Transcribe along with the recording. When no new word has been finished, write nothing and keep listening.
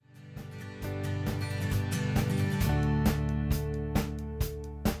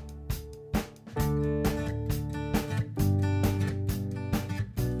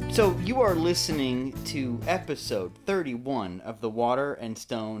So you are listening to episode 31 of the Water and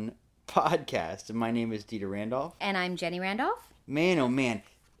Stone podcast. And my name is Dieter Randolph. And I'm Jenny Randolph. Man, oh man.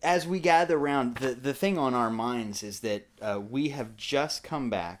 As we gather around, the thing on our minds is that we have just come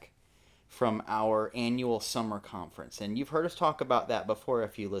back from our annual summer conference. And you've heard us talk about that before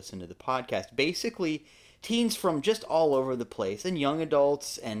if you listen to the podcast. Basically, teens from just all over the place, and young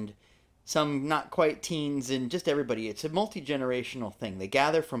adults, and some not quite teens, and just everybody. It's a multi-generational thing. They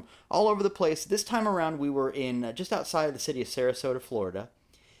gather from all over the place. This time around, we were in just outside of the city of Sarasota, Florida.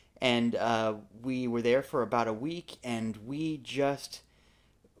 And we were there for about a week, and we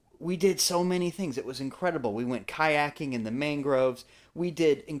did so many things. It was incredible. We went kayaking in the mangroves. We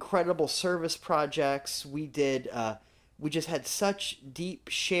did incredible service projects. We just had such deep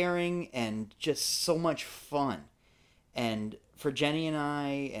sharing and just so much fun. And for Jenny and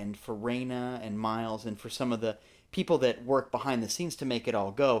I, and for Raina and Miles, and for some of the people that work behind the scenes to make it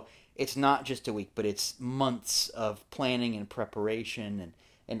all go, it's not just a week, but it's months of planning and preparation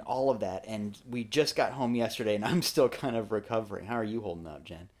and all of that. And we just got home yesterday, and I'm still kind of recovering. How are you holding up,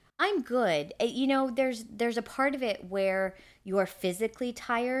 Jen? I'm good. You know, there's a part of it where you're physically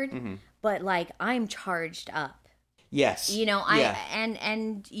tired, but like I'm charged up. Yes. You know,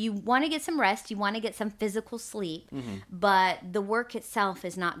 and you want to get some rest, you want to get some physical sleep, but the work itself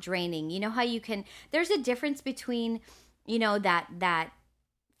is not draining. You know how there's a difference between, you know, that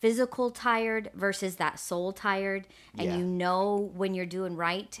physical tired versus that soul tired, and you know when you're doing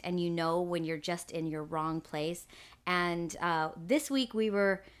right and you know when you're just in your wrong place. And this week we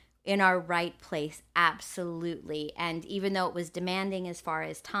were in our right place, absolutely. And even though it was demanding as far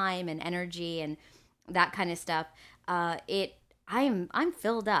as time and energy and that kind of stuff, I'm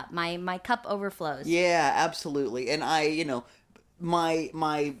filled up. My cup overflows. Yeah, absolutely. And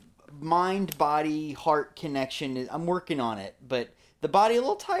my mind, body, heart connection I'm working on it, but the body a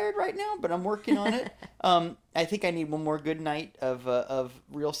little tired right now, but I'm working on it. I think I need one more good night of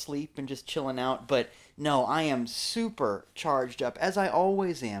real sleep and just chilling out. But no, I am super charged up, as I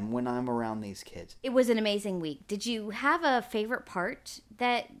always am when I'm around these kids. It was an amazing week. Did you have a favorite part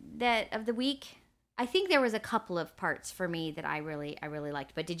that of the week? I think there was a couple of parts for me that I really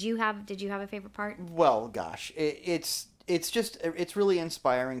liked. But did you have a favorite part? Well, gosh, it's really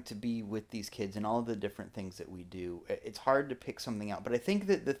inspiring to be with these kids and all of the different things that we do. It's hard to pick something out, but I think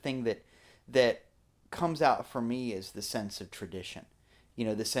that the thing that comes out for me is the sense of tradition. You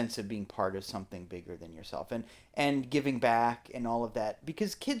know, the sense of being part of something bigger than yourself and giving back and all of that,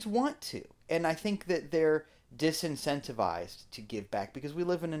 because kids want to. And I think that they're disincentivized to give back because we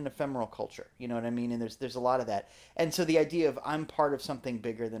live in an ephemeral culture. You know what I mean? And there's a lot of that. And so the idea of I'm part of something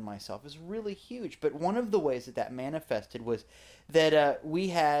bigger than myself is really huge. But one of the ways that manifested was that we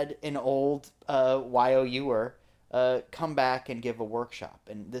had an old YOUer come back and give a workshop.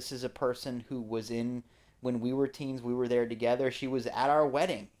 And this is a person who was when we were teens, we were there together. She was at our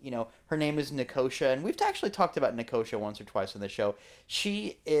wedding. You know, her name is Nikosha, and we've actually talked about Nikosha once or twice on the show.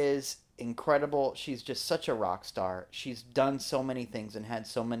 She is incredible. She's just such a rock star. She's done so many things and had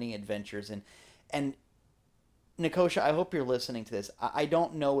so many adventures. And Nikosha, I hope you're listening to this. I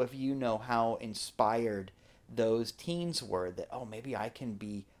don't know if you know how inspired those teens were that, oh, maybe I can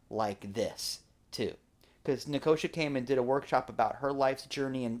be like this too. Because Nikosha came and did a workshop about her life's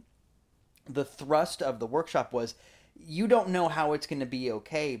journey, and the thrust of the workshop was, you don't know how it's going to be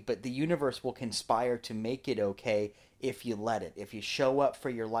okay, but the universe will conspire to make it okay if you let it. If you show up for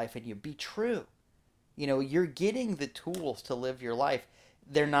your life and you be true. You know, you're getting the tools to live your life.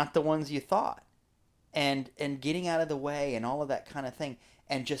 They're not the ones you thought. And getting out of the way and all of that kind of thing.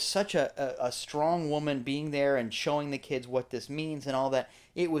 And just such a strong woman being there and showing the kids what this means and all that.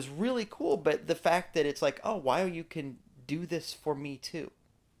 It was really cool. But the fact that it's like, oh, wow, you can do this for me too.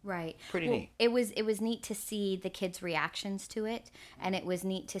 Right. Pretty neat. It was neat to see the kids' reactions to it, and it was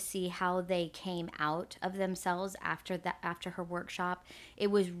neat to see how they came out of themselves after her workshop. It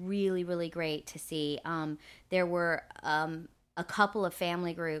was really, really great to see. There were a couple of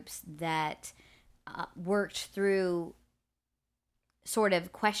family groups that worked through sort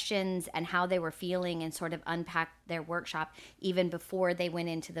of questions and how they were feeling and sort of unpacked their workshop even before they went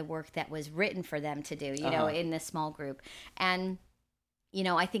into the work that was written for them to do, you know, in this small group. And you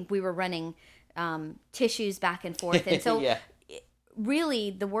know, I think we were running tissues back and forth. And so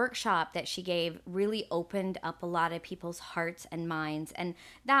really the workshop that she gave really opened up a lot of people's hearts and minds. And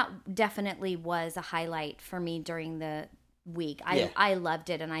that definitely was a highlight for me during the week. I loved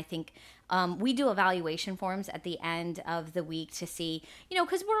it. And I think we do evaluation forms at the end of the week to see, you know,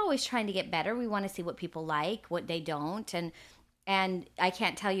 because we're always trying to get better. We want to see what people like, what they don't. And And I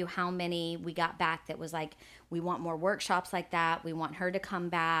can't tell you how many we got back that was like, we want more workshops like that. We want her to come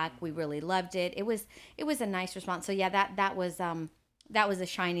back. We really loved it. It was a nice response. So yeah, that was a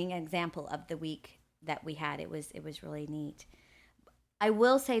shining example of the week that we had. It was really neat. I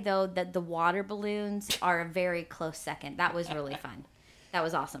will say though that the water balloons are a very close second. That was really fun. That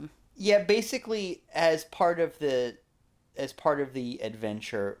was awesome. Yeah, basically as part of the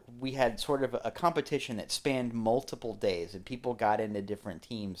adventure, we had sort of a competition that spanned multiple days, and people got into different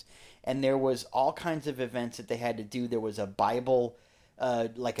teams, and there was all kinds of events that they had to do. There was a Bible,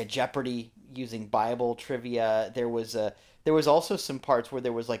 like a Jeopardy using Bible trivia. There was also some parts where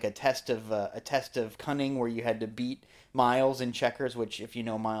there was like a test of cunning where you had to beat Miles in checkers, which if you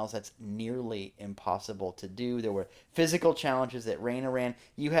know Miles, that's nearly impossible to do. There were physical challenges that Raina ran.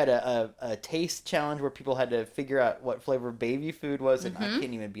 You had a taste challenge where people had to figure out what flavor baby food was, and I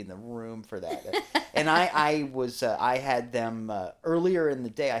can't even be in the room for that. And I had them earlier in the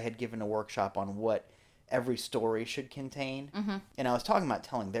day. I had given a workshop on what every story should contain, and I was talking about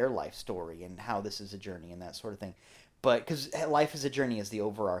telling their life story and how this is a journey and that sort of thing. But because life is a journey is the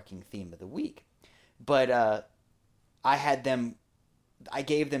overarching theme of the week, but I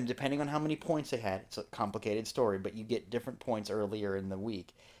gave them, depending on how many points they had, it's a complicated story, but you get different points earlier in the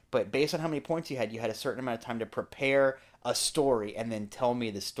week. But based on how many points you had a certain amount of time to prepare a story and then tell me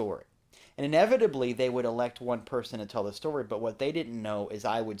the story. And inevitably, they would elect one person to tell the story, but what they didn't know is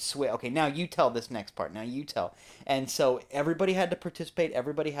I would switch. Okay, now you tell this next part. Now you tell. And so everybody had to participate.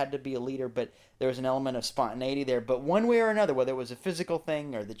 Everybody had to be a leader, but there was an element of spontaneity there. But one way or another, whether it was a physical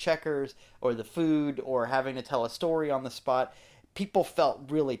thing or the checkers or the food or having to tell a story on the spot, people felt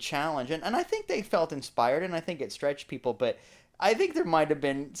really challenged. And I think they felt inspired, and I think it stretched people, but I think there might have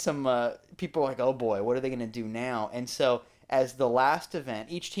been some people like, oh boy, what are they going to do now? And so as the last event,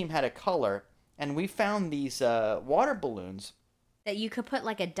 each team had a color, and we found these water balloons that you could put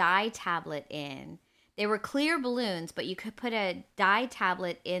like a dye tablet in. They were clear balloons, but you could put a dye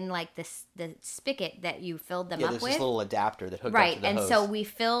tablet in like the spigot that you filled them up there's with. This little adapter that hooked right, up to the and hose. so we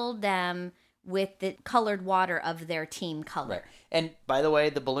filled them with the colored water of their team color. Right. And by the way,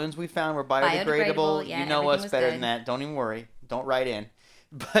 the balloons we found were biodegradable. Yeah, you know us better good. than that. Don't even worry. Don't write in.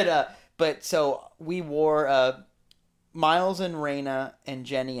 But so we wore Miles and Raina and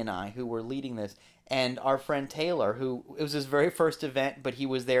Jenny and I, who were leading this, and our friend Taylor, who it was his very first event, but he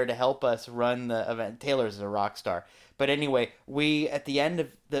was there to help us run the event. Taylor's a rock star. But anyway, we at the end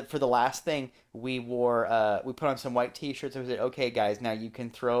of for the last thing, we put on some white T-shirts and we said, "Okay, guys, now you can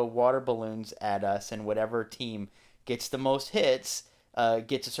throw water balloons at us, and whatever team gets the most hits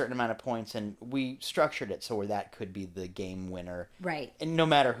gets a certain amount of points." And we structured it so where that could be the game winner, right? And no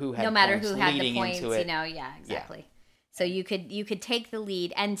matter who had the points, yeah, exactly. Yeah. So you could take the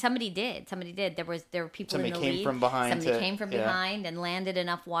lead, and somebody did. There were people somebody in the came lead. From behind. Somebody came from behind and landed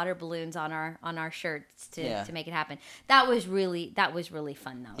enough water balloons on our shirts to make it happen. That was really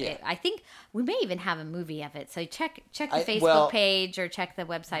fun though. Yeah. I think we may even have a movie of it. So check the Facebook page or check the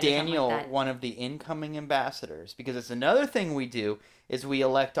website. Daniel, or something like that. One of the incoming ambassadors, because it's another thing we do is we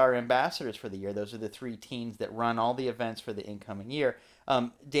elect our ambassadors for the year. Those are the 3 teams that run all the events for the incoming year.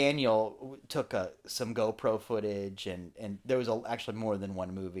 Daniel took some GoPro footage, and there was actually more than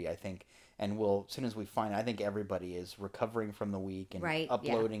one movie, I think. And as soon as we find it, I think everybody is recovering from the week and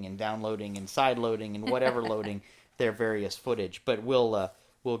uploading and downloading and side loading and whatever loading their various footage. But we'll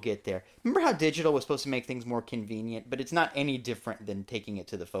get there. Remember how digital was supposed to make things more convenient, but it's not any different than taking it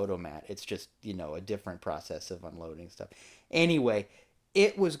to the photomat. It's just, a different process of unloading stuff. Anyway,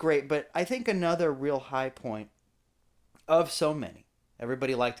 it was great, but I think another real high point of so many.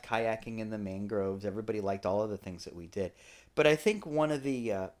 Everybody liked kayaking in the mangroves. Everybody liked all of the things that we did. But I think one of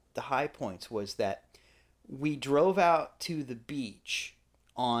the high points was that we drove out to the beach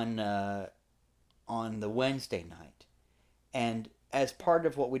on the Wednesday night. And as part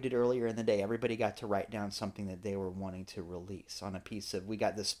of what we did earlier in the day, everybody got to write down something that they were wanting to release on a piece of... We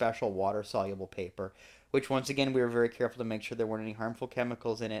got this special water-soluble paper, which once again, we were very careful to make sure there weren't any harmful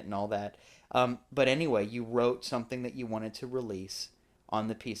chemicals in it and all that. But anyway, you wrote something that you wanted to release on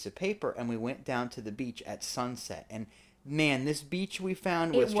the piece of paper, and we went down to the beach at sunset. And man, this beach we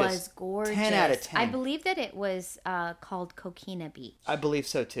found was just gorgeous. 10 out of 10. I believe that it was called Coquina Beach. I believe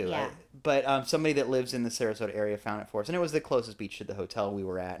so too. Yeah. But somebody that lives in the Sarasota area found it for us, and it was the closest beach to the hotel we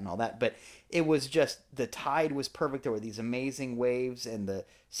were at and all that. But it was just, the tide was perfect. There were these amazing waves, and the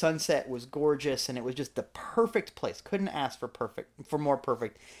sunset was gorgeous, and it was just the perfect place. Couldn't ask for more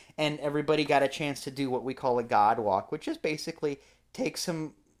perfect. And everybody got a chance to do what we call a God walk, which is basically take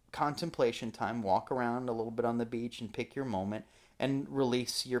some contemplation time, walk around a little bit on the beach and pick your moment and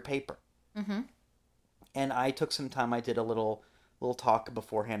release your paper. Mm-hmm. And I took some time. I did a little little talk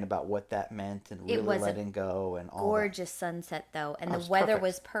beforehand about what that meant and It really was a letting go and all that. gorgeous sunset though, and Oh, the it's weather perfect.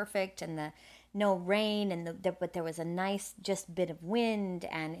 was perfect, and the no rain, and but there was a nice just bit of wind,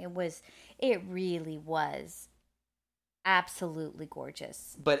 and it really was absolutely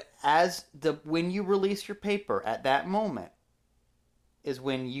gorgeous. But when you release your paper at that moment is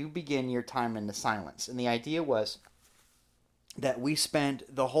when you begin your time in the silence. And the idea was that we spent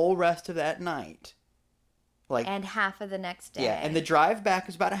the whole rest of that night, like, And half of the next day. yeah, and the drive back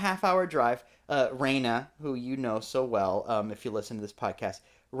is about a half-hour drive. Raina, who you know so well, if you listen to this podcast,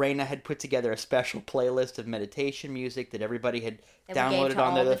 Raina had put together a special playlist of meditation music that everybody had That we gave downloaded to onto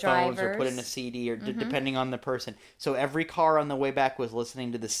all their the phones or put in a drivers. CD or depending on the person. So every car on the way back was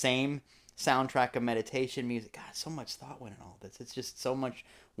listening to the same soundtrack of meditation music. God, so much thought went in all this. It's just so much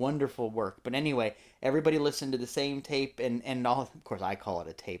wonderful work. But anyway, everybody listened to the same tape and all. Of course, I call it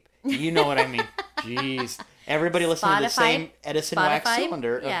a tape. You know what I mean? Jeez. Everybody listened to the same Edison wax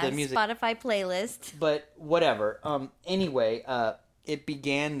cylinder of the music. Spotify playlist. But whatever. Anyway, it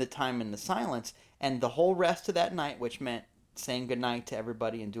began the time in the silence, and the whole rest of that night, which meant saying goodnight to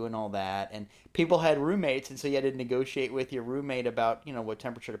everybody and doing all that. And people had roommates, and so you had to negotiate with your roommate about, what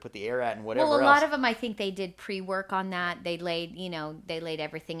temperature to put the air at and whatever Well, a else. lot of them, I think they did pre-work on that. They laid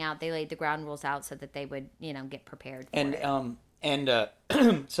everything out. They laid the ground rules out so that they would, get prepared for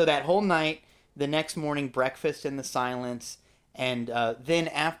it. So that whole night, the next morning, breakfast in the silence, and then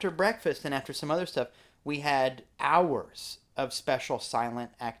after breakfast and after some other stuff, we had hours of special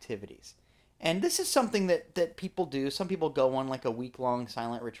silent activities. And this is something that people do. Some people go on like a week-long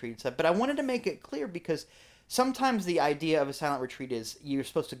silent retreat and stuff. But I wanted to make it clear because sometimes the idea of a silent retreat is you're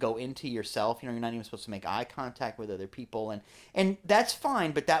supposed to go into yourself. You're not even supposed to make eye contact with other people. And that's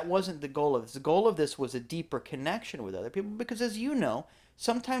fine, but that wasn't the goal of this. The goal of this was a deeper connection with other people because, as you know,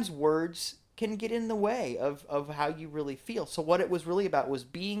 sometimes words can get in the way of how you really feel. So what it was really about was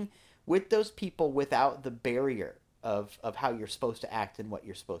being with those people without the barrier of how you're supposed to act and what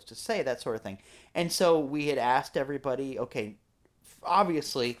you're supposed to say, that sort of thing. And so we had asked everybody, okay,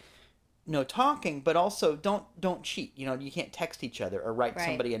 obviously no talking, but also don't cheat. You can't text each other or write Right.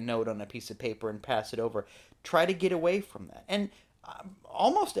 somebody a note on a piece of paper and pass it over. Try to get away from that. And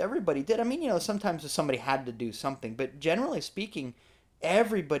almost everybody did. I mean, sometimes somebody had to do something, but generally speaking,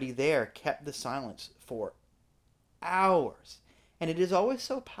 everybody there kept the silence for hours. And it is always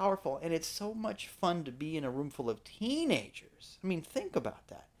so powerful, and it's so much fun to be in a room full of teenagers. I mean, think about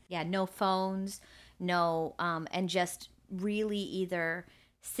that. Yeah, no phones, no, and just really either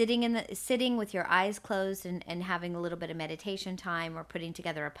sitting with your eyes closed and having a little bit of meditation time, or putting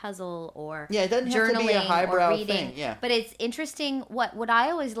together a puzzle, or Yeah, it doesn't have to journaling be a highbrow or reading. thing. Yeah. But it's interesting. What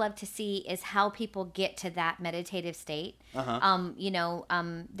I always love to see is how people get to that meditative state. There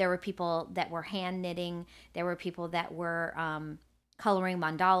were people that were hand knitting. There were people that were coloring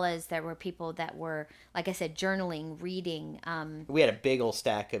mandalas. There were people that were, like I said, journaling, reading. We had a big old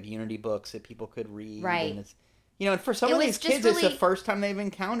stack of Unity books that people could read. Right. And it's, and for some It of was these just kids, it's the really- first time they've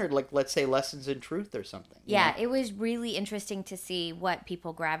encountered, like, let's say, lessons in truth or something. Yeah, it was really interesting to see what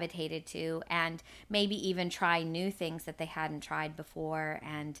people gravitated to, and maybe even try new things that they hadn't tried before,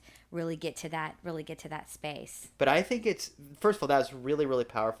 and really get to that space. But I think first of all, that was really, really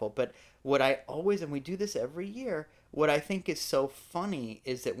powerful. But what I always, and we do this every year, what I think is so funny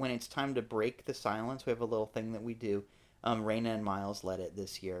is that when it's time to break the silence, we have a little thing that we do. Raina and Miles led it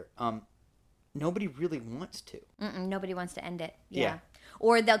this year. Nobody really wants to. Nobody wants to end it. Yeah.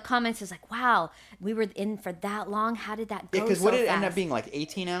 Or the comments is like, "Wow, we were in for that long. How did that go Yeah, because so what did it fast?" end up being, like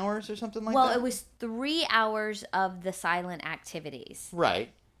 18 hours or something like Well, that? it was 3 hours of the silent activities.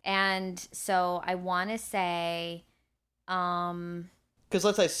 Right. And so I want to say, Because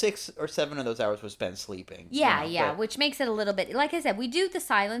let's say 6 or 7 of those hours was spent sleeping. yeah, but- which makes it a little bit, like I said, we do the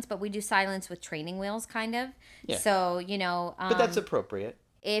silence, but we do silence with training wheels, kind of. Yeah. So, but that's appropriate.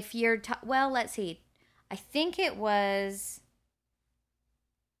 if you're, well, let's see. I think it was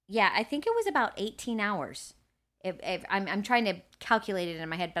about 18 hours. I'm trying to calculate it in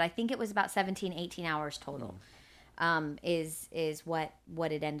my head, but I think it was about 17, 18 hours total. Is what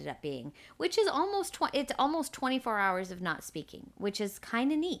it ended up being, which is almost 24 hours of not speaking, which is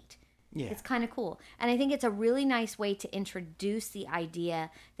kind of neat. Yeah. It's kind of cool. And I think it's a really nice way to introduce the idea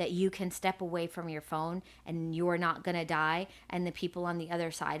that you can step away from your phone and you're not going to die, and the people on the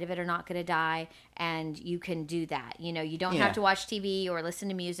other side of it are not going to die, and you can do that. You don't Yeah. have to watch TV or listen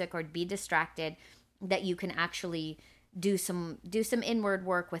to music or be distracted, that you can actually do some inward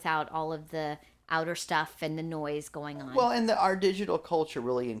work without all of the outer stuff and the noise going on. Well, and our digital culture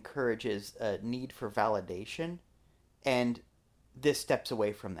really encourages a need for validation, and this steps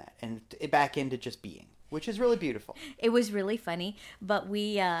away from that and back into just being. which is really beautiful. It was really funny, but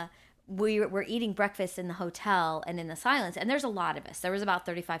we were eating breakfast in the hotel and in the silence, and there's a lot of us. There was about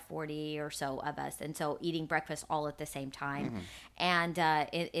 35, 40 or so of us, and so eating breakfast all at the same time, and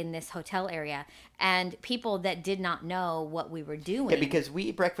in this hotel area, and people that did not know what we were doing. Yeah, because we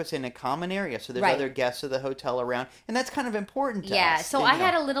eat breakfast in a common area, so there's Right. other guests of the hotel around, and that's kind of important to us. Yeah, so you I know.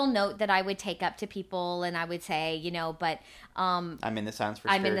 had a little note that I would take up to people, and I would say, but I'm in the silence for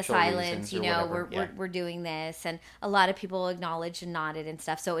I'm in the spiritual silence, reasons or whatever. we're doing this, and a lot of people acknowledged and nodded and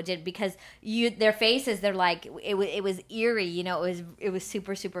stuff. So it did, because their faces, they're like, it was eerie, it was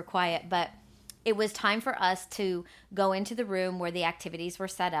super, super quiet, but it was time for us to go into the room where the activities were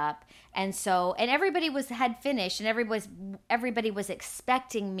set up. And everybody had finished, and everybody was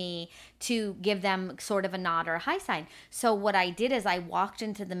expecting me to give them sort of a nod or a high sign. So what I did is I walked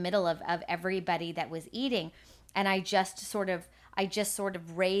into the middle of everybody that was eating, and I just sort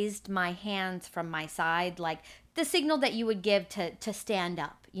of raised my hands from my side, like the signal that you would give to stand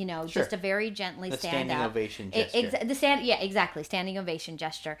up, Sure. just a very gently The stand standing up. ovation gesture. Exactly, standing ovation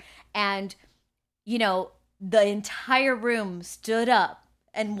gesture. And the entire room stood up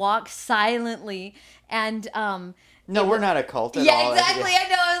and walked silently, and No, we're not a cult at all. yeah, exactly. I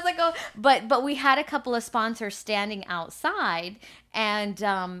know. I was like, oh, but we had a couple of sponsors standing outside and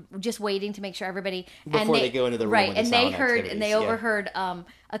just waiting to make sure everybody Before they go into the room right, with the and they sound heard activities, and they yeah. overheard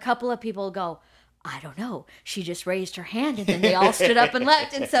a couple of people go, I don't know. She just raised her hand, and then they all stood up and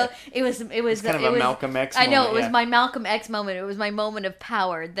left. And so it was kind of a Malcolm X I know, moment, it was yeah. my Malcolm X moment. It was my moment of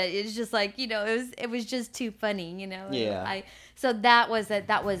power. That it's just like, it was just too funny, Yeah. So that was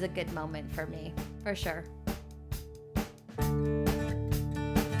a good moment for me, for sure.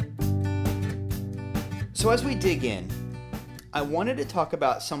 So as we dig in, I wanted to talk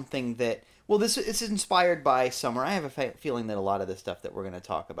about something that, well, this is inspired by summer. I have a feeling that a lot of the stuff that we're going to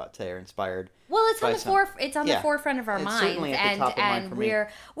talk about today are inspired. Well, it's by on the Yeah. forefront of our It's minds, certainly at the top of mind for me.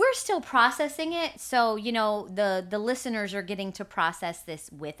 we're still processing it. So the listeners are getting to process this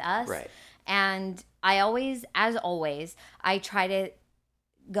with us, Right. And as always, I try to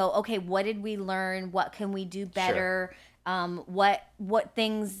go, okay, what did we learn? What can we do better? What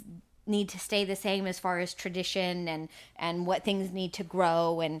things need to stay the same as far as tradition, and what things need to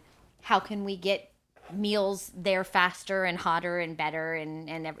grow, and how can we get meals there faster and hotter and better, and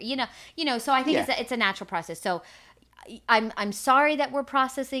so I think Yeah. it's a natural process. So I'm sorry that we're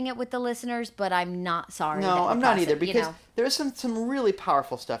processing it with the listeners, but I'm not sorry. No, that we're I'm not either, process- because there's some really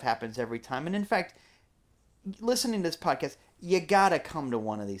powerful stuff happens every time. And in fact, listening to this podcast, you gotta come to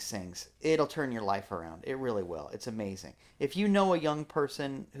one of these things. It'll turn your life around. It really will. It's amazing. If you know a young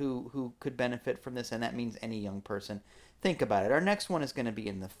person who could benefit from this, and that means any young person, think about it. Our next one is going to be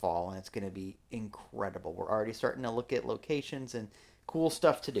in the fall, and it's going to be incredible. We're already starting to look at locations and cool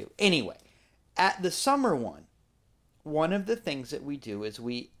stuff to do. Anyway, at the summer one of the things that we do is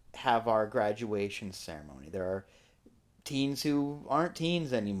we have our graduation ceremony. There are teens who aren't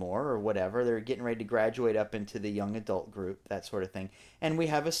teens anymore or whatever. They're getting ready to graduate up into the young adult group, that sort of thing. And we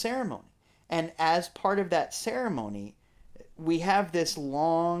have a ceremony. And as part of that ceremony, we have this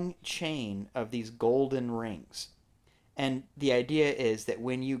long chain of these golden rings. And the idea is that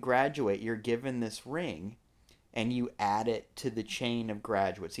when you graduate, you're given this ring and you add it to the chain of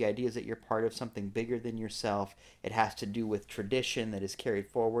graduates. The idea is that you're part of something bigger than yourself. It has to do with tradition that is carried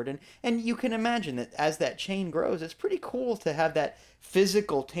forward. And you can imagine that as that chain grows, it's pretty cool to have that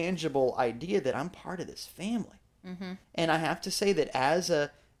physical, tangible idea that I'm part of this family. Mm-hmm. And I have to say that as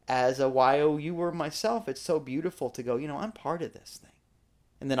a YOUer myself, it's so beautiful to go, I'm part of this thing.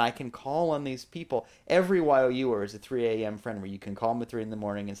 And then I can call on these people. Every YOUer is a 3 a.m. friend where you can call them at 3 in the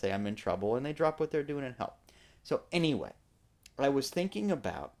morning and say, I'm in trouble, and they drop what they're doing and help. So anyway, I was thinking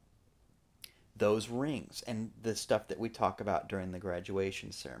about those rings and the stuff that we talk about during the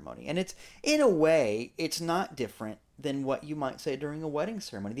graduation ceremony. And it's, in a way, it's not different than what you might say during a wedding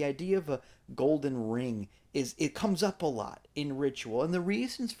ceremony. The idea of a golden ring it comes up a lot in ritual, and the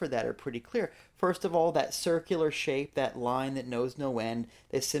reasons for that are pretty clear. First of all, that circular shape, that line that knows no end,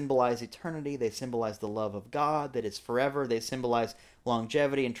 they symbolize eternity, they symbolize the love of God that is forever, they symbolize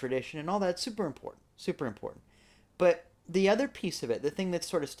longevity and tradition, and all that's super important, super important. But the other piece of it, the thing that's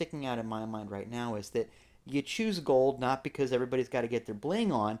sort of sticking out in my mind right now, is that you choose gold not because everybody's got to get their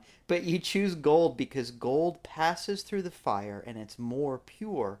bling on, but you choose gold because gold passes through the fire and it's more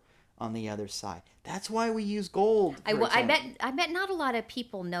pure on the other side. That's why we use gold. I bet not a lot of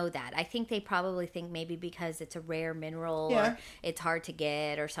people know that. I think they probably think maybe because it's a rare mineral or it's hard to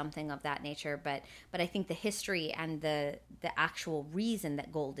get or something of that nature. But I think the history and the actual reason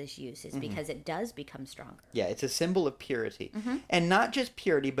that gold is used is because it does become stronger. Yeah, it's a symbol of purity. And not just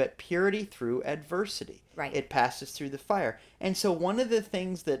purity, but purity through adversity. Right. It passes through the fire. And so one of the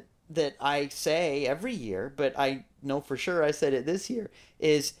things that I say every year, but I know for sure I said it this year,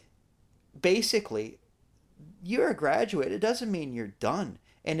 is basically, you're a graduate. It doesn't mean you're done.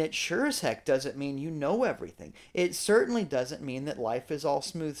 And it sure as heck doesn't mean you know everything. It certainly doesn't mean that life is all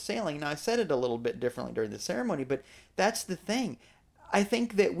smooth sailing. Now, I said it a little bit differently during the ceremony, but that's the thing. I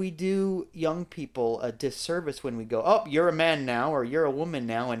think that we do young people a disservice when we go, oh, you're a man now, or you're a woman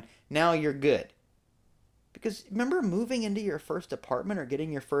now, and now you're good. Because remember moving into your first apartment or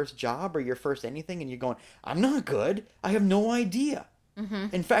getting your first job or your first anything, and you're going, I'm not good. I have no idea.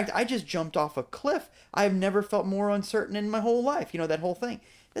 In fact, I just jumped off a cliff. I have never felt more uncertain in my whole life. You know, that whole thing.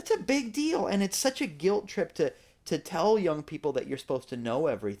 That's a big deal. And it's such a guilt trip to tell young people that you're supposed to know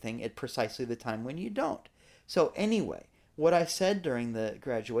everything at precisely the time when you don't. So anyway, what I said during the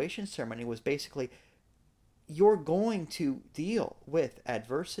graduation ceremony was basically, you're going to deal with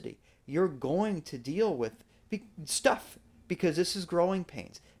adversity. You're going to deal with stuff because this is growing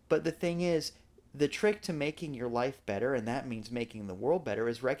pains. But the thing is, the trick to making your life better, and that means making the world better,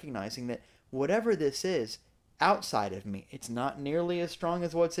 is recognizing that whatever this is outside of me, it's not nearly as strong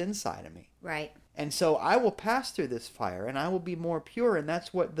as what's inside of me. Right. And so I will pass through this fire and I will be more pure, and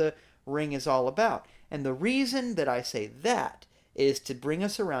that's what the ring is all about. And the reason that I say that is to bring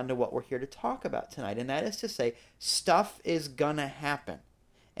us around to what we're here to talk about tonight, and that is to say stuff is gonna happen.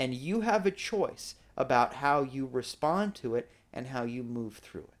 And you have a choice about how you respond to it and how you move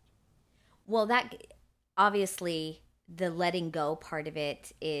through it. Well, that obviously the letting go part of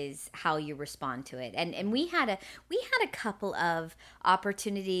it is how you respond to it. And we had a couple of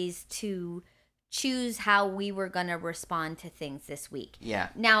opportunities to choose how we were going to respond to things this week. Yeah.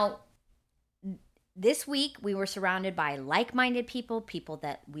 Now, this week we were surrounded by like-minded people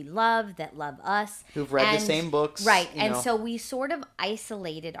that we love, that love us, who've read the same books. Right. And so we sort of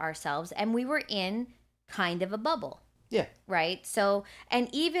isolated ourselves, and we were in kind of a bubble. Yeah. Right? So,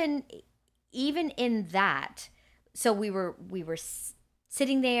 and even in that, so we were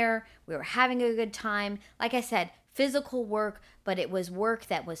sitting there, we were having a good time. Like I said, physical work, but it was work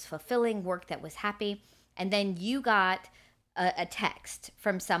that was fulfilling, work that was happy. And then you got a text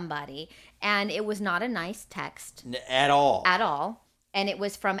from somebody, and it was not a nice text at all. And it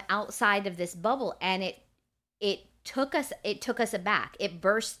was from outside of this bubble, and it took us aback. It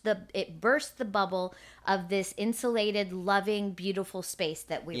burst the bubble of this insulated, loving, beautiful space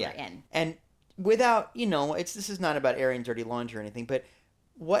that we were in. And without, this is not about airing dirty laundry or anything, but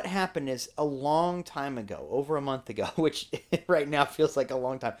what happened is a long time ago, over a month ago, which right now feels like a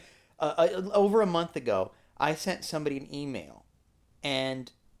long time, over a month ago, I sent somebody an email,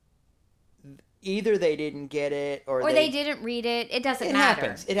 and either they didn't get it or they didn't read it. It doesn't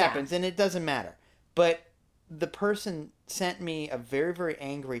matter. It happens, and it doesn't matter. But the person sent me a very, very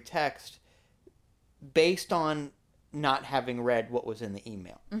angry text based on not having read what was in the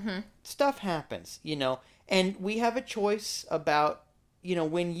email. Mm-hmm. Stuff happens, and we have a choice about,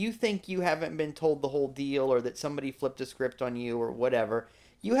 when you think you haven't been told the whole deal or that somebody flipped a script on you or whatever,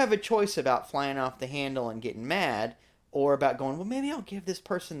 you have a choice about flying off the handle and getting mad, or about going, well, maybe I'll give this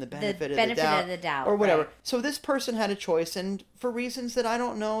person the benefit of the doubt, or whatever. Right. So this person had a choice, and for reasons that I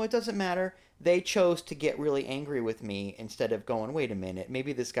don't know, it doesn't matter, they chose to get really angry with me instead of going, wait a minute,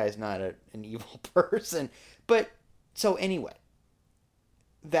 maybe this guy's not an evil person. But, so anyway,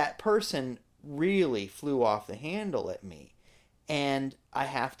 that person really flew off the handle at me. And I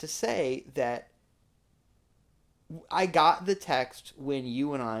have to say that I got the text when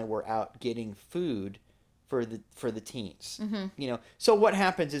you and I were out getting food for the teens. Mm-hmm. So what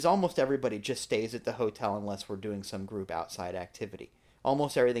happens is almost everybody just stays at the hotel unless we're doing some group outside activity.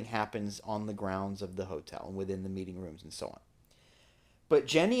 Almost everything happens on the grounds of the hotel and within the meeting rooms and so on. But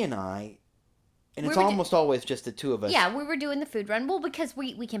Jenny and I, and it's almost always just the two of us. Yeah, we were doing the food run. Well, because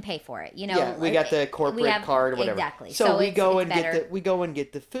we can pay for it, Yeah, we got the corporate card or whatever. Exactly. So we go and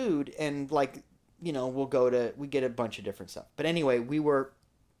get the food, and we get a bunch of different stuff. But anyway, we were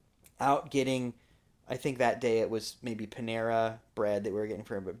out getting, I think that day it was maybe Panera bread that we were getting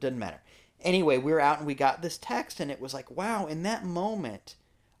for him, but it doesn't matter. Anyway, we were out and we got this text, and it was like, wow, in that moment,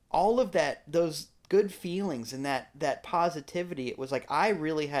 all of those good feelings and that positivity, it was like I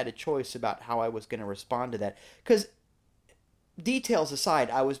really had a choice about how I was going to respond to that. Because, details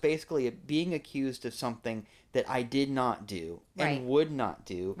aside, I was basically being accused of something that I did not do and Right. would not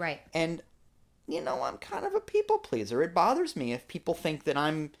do. Right. And, I'm kind of a people pleaser. It bothers me if people think that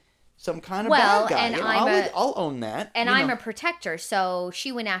I'm some kind of Well, bad guy. and I'll own that. And I'm a protector, so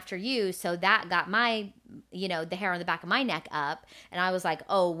she went after you, so that got my, the hair on the back of my neck up, and I was like,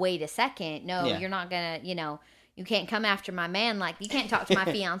 oh, wait a second, no, Yeah. you're not gonna, you can't come after my man, like, you can't talk to my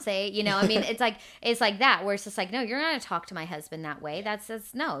fiance, I mean, it's like that, where it's just like, no, you're not gonna talk to my husband that way,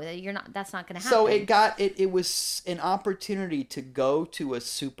 no, you're not, that's not gonna happen. So it was an opportunity to go to a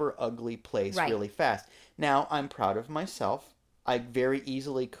super ugly place Right. really fast. Now, I'm proud of myself. I very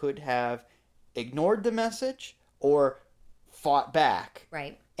easily could have ignored the message or fought back.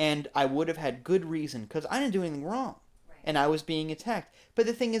 Right. And I would have had good reason because I didn't do anything wrong. Right. And I was being attacked. But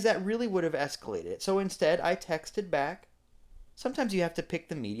the thing is, that really would have escalated it. So instead, I texted back. Sometimes you have to pick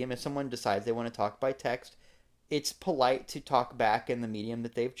the medium. If someone decides they want to talk by text, it's polite to talk back in the medium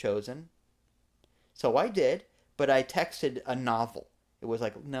that they've chosen. So I did, but I texted a novel. It was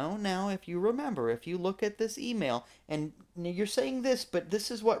like, no, now, if you remember, if you look at this email, and you're saying this, but this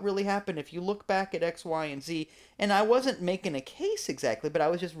is what really happened. If you look back at X, Y, and Z, and I wasn't making a case exactly, but I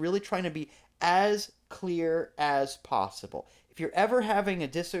was just really trying to be as clear as possible. If you're ever having a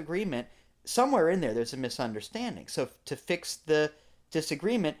disagreement, somewhere in there's a misunderstanding. So to fix the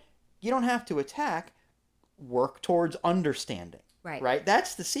disagreement, you don't have to attack. Work towards understanding. Right. Right?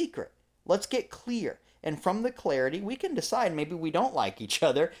 That's the secret. Let's get clear. And from the clarity, we can decide maybe we don't like each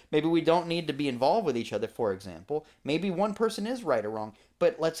other. Maybe we don't need to be involved with each other, for example. Maybe one person is right or wrong.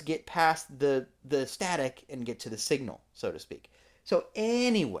 But let's get past the static and get to the signal, so to speak. So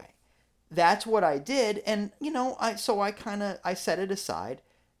anyway, that's what I did. And, I set it aside.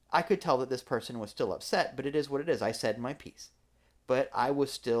 I could tell that this person was still upset, but it is what it is. I said my piece. But I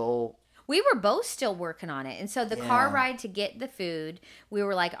was still... We were both still working on it. And so the car Yeah. ride to get the food, we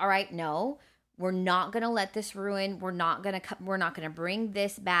were like, all right, no, we're not going to let this ruin. We're not going to bring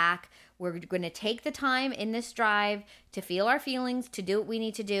this back. We're going to take the time in this drive to feel our feelings, to do what we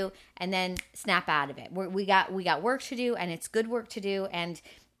need to do, and then snap out of it. We got work to do, and it's good work to do. And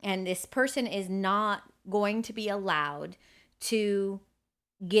this person is not going to be allowed to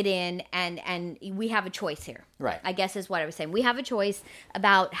get in, and we have a choice here. Right. I guess is what I was saying. We have a choice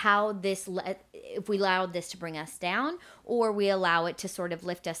about how if we allow this to bring us down, or we allow it to sort of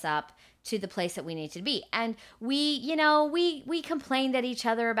lift us up to the place that we need to be. And we complained at each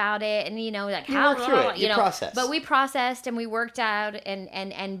other about it, and like You how worked through it. You processed. But we processed and we worked out,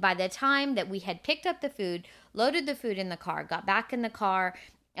 and by the time that we had picked up the food, loaded the food in the car, got back in the car,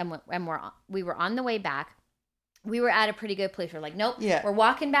 and we were on the way back. We were at a pretty good place. We're like, nope, Yeah. We're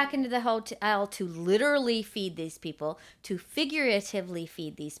walking back into the hotel to literally feed these people, to figuratively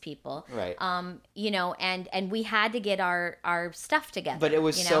feed these people. Right. And we had to get our stuff together. But it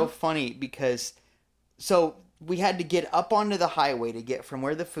was so funny because, so we had to get up onto the highway to get from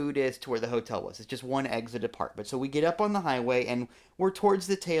where the food is to where the hotel was. It's just one exit apart. But so we get up on the highway and we're towards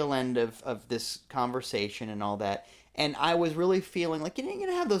the tail end of this conversation and all that. And I was really feeling like, you're going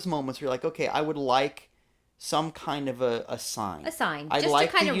to have those moments where you're like, okay, I would like some kind of a sign. A sign. I'd just like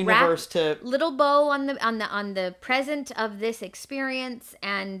to kind the of universe wrap to... little bow on the present of this experience,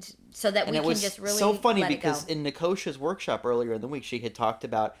 and so that And we it can was just really so funny let because it go. in Nikosha's workshop earlier in the week, she had talked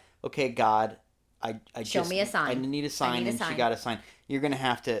about, okay, God, I Show me a sign. I need a sign, need a and sign. she got a sign. You're going to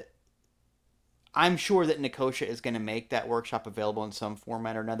have to... I'm sure that Nikosha is going to make that workshop available in some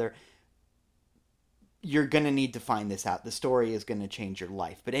format or another. You're going to need to find this out. The story is going to change your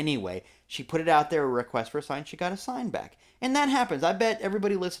life. But anyway, she put it out there, a request for a sign. She got a sign back. And that happens. I bet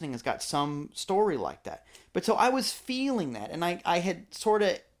everybody listening has got some story like that. But so I was feeling that. And I had sort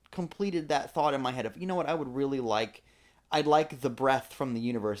of completed that thought in my head of, you know what, I would really like... I'd like the breath from the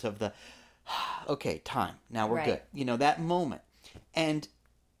universe of the, okay, time. Now we're Right. good. That moment. And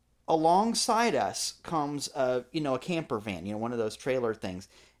alongside us comes a camper van, one of those trailer things.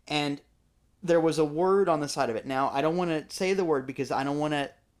 And there was a word on the side of it. Now, I don't want to say the word because I don't want to...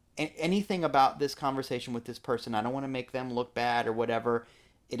 Anything about this conversation with this person, I don't want to make them look bad or whatever.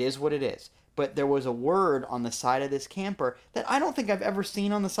 It is what it is. But there was a word on the side of this camper that I don't think I've ever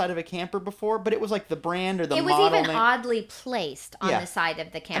seen on the side of a camper before, but it was like the brand or the model. It was even name. oddly placed on Yeah. the side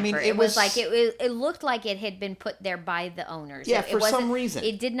of the camper. mean, it was like it looked like it had been put there by the owners. Yeah, it for wasn't- some reason.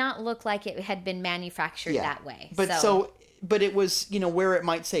 It did not look like it had been manufactured that way. But it was, where it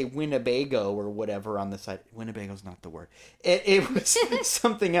might say Winnebago or whatever on the side. Winnebago's not the word. It was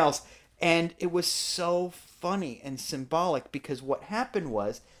something else. And it was so funny and symbolic because what happened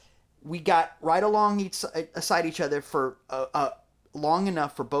was we got right along aside each other for long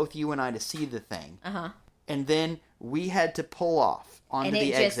enough for both you and I to see the thing. Uh-huh. and then we had to pull off onto and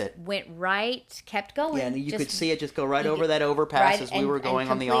the it just exit. went right, kept going. Yeah, and you just, could see it just go right over that overpass as we were going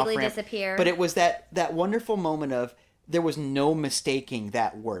on the off ramp. Disappear. But it was that wonderful moment of there was no mistaking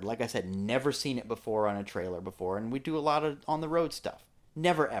that word. Like I said, never seen it before on a trailer before, and we do a lot of on the road stuff.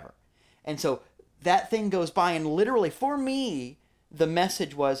 Never ever. And so that thing goes by, and literally for me, the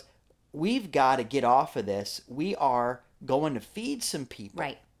message was, we've got to get off of this. We are going to feed some people.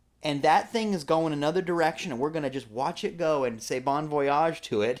 Right. And that thing is going another direction, and we're going to just watch it go and say bon voyage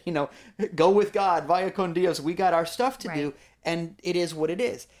to it. Go with God, vaya con Dios. We got our stuff to do, and it is what it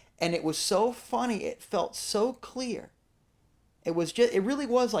is. And it was so funny. It felt so clear. It really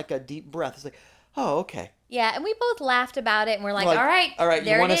was like a deep breath. It's like, oh, okay. Yeah, and we both laughed about it, and we're like, all right,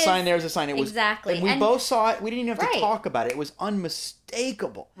 you want a sign, there's a sign. It was exactly. And we both saw it. We didn't even have to talk about it. It was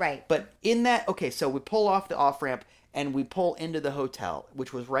unmistakable. Right. But in that, okay, so we pull off the off-ramp, and we pull into the hotel,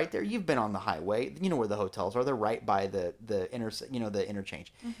 which was right there. You've been on the highway. You know where the hotels are. They're right by the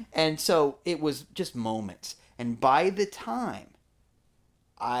interchange. Mm-hmm. And so it was just moments. And by the time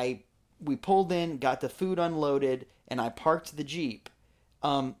we pulled in, got the food unloaded, and I parked the Jeep,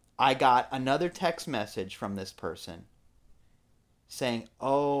 I got another text message from this person saying,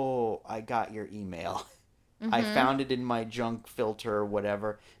 "Oh, I got your email. Mm-hmm. I found it in my junk filter or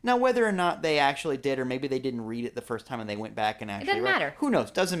whatever." Now, whether or not they actually did, or maybe they didn't read it the first time and they went back and actually... It doesn't matter. Who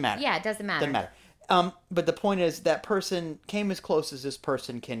knows? Doesn't matter. Yeah, it doesn't matter. Doesn't matter. But the point is, that person came as close as this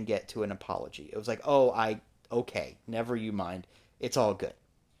person can get to an apology. It was like, okay, never you mind. It's all good.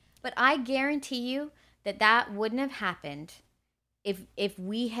 But I guarantee you that wouldn't have happened if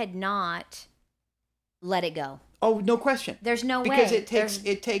we had not let it go. Oh, no question. There's no way. Because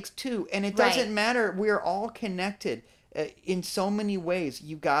it takes two, and it doesn't matter. We're all connected in so many ways.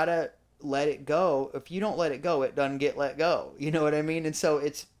 You gotta let it go. If you don't let it go, it doesn't get let go. You know what I mean? And so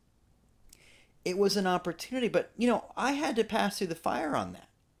it was an opportunity, but I had to pass through the fire on that,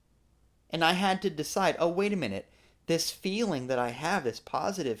 and I had to decide. Oh, wait a minute. This feeling that I have, this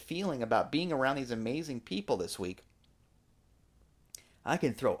positive feeling about being around these amazing people this week, I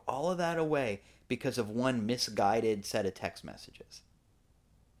can throw all of that away because of one misguided set of text messages.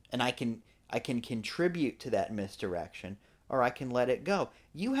 And I can contribute to that misdirection, or I can let it go.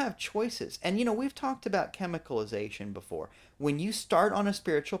 You have choices. And we've talked about chemicalization before. When you start on a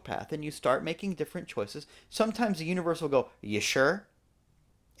spiritual path and you start making different choices, sometimes the universe will go, "You sure?"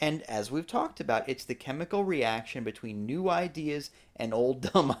 And as we've talked about, it's the chemical reaction between new ideas and old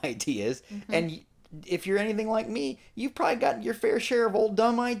dumb ideas. Mm-hmm. And if you're anything like me, you've probably got your fair share of old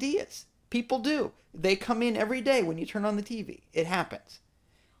dumb ideas. People do. They come in every day when you turn on the TV. It happens.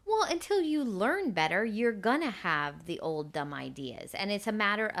 Well, until you learn better, you're going to have the old dumb ideas. And it's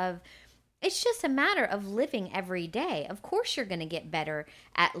just a matter of living every day. Of course you're going to get better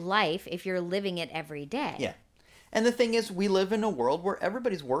at life if you're living it every day. Yeah. And the thing is, we live in a world where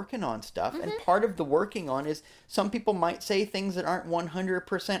everybody's working on stuff. Mm-hmm. And part of the working on is some people might say things that aren't 100%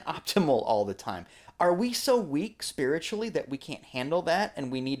 optimal all the time. Are we so weak spiritually that we can't handle that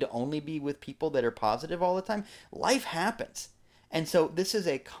and we need to only be with people that are positive all the time? Life happens. And so this is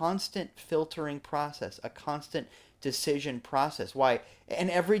a constant filtering process, a constant decision process. Why? And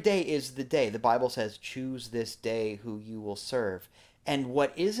every day is the day. The Bible says, choose this day who you will serve. And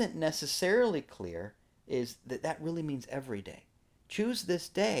what isn't necessarily clear is that really means every day. Choose this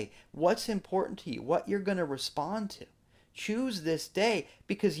day what's important to you, what you're going to respond to. Choose this day,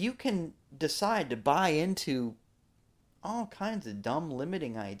 because you can decide to buy into all kinds of dumb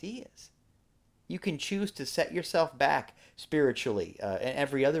limiting ideas. You can choose to set yourself back spiritually and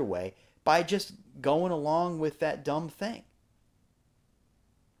every other way by just going along with that dumb thing.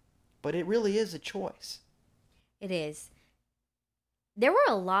 But it really is a choice. It is. There were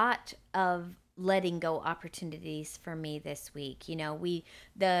a lot of letting go opportunities for me this week.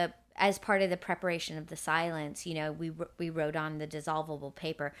 As part of the preparation of the silence, we wrote on the dissolvable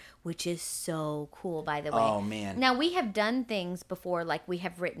paper, which is so cool, by the way. Oh, man. Now, we have done things before, like we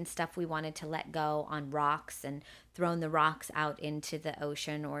have written stuff we wanted to let go on rocks and thrown the rocks out into the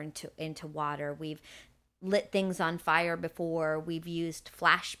ocean or into water. We've lit things on fire before. We've used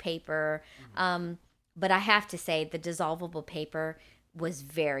flash paper. Mm-hmm. But I have to say, the dissolvable paper was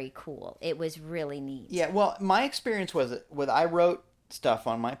very cool. It was really neat. Yeah, well, my experience was I wrote stuff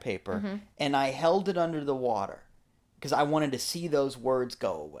on my paper, mm-hmm. and I held it under the water because I wanted to see those words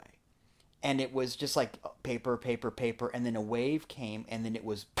go away. And it was just like paper, paper, paper, and then a wave came, and then it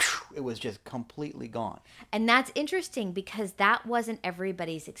was it was just completely gone. And that's interesting because that wasn't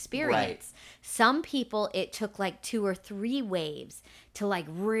everybody's experience. Some people, it took like 2 or 3 waves to like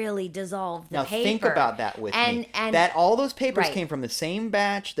really dissolve the paper. Now think about that with me. And that all those papers came from the same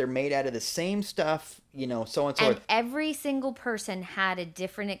batch. They're made out of the same stuff, so on and so forth. And every single person had a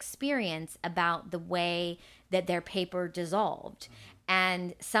different experience about the way that their paper dissolved.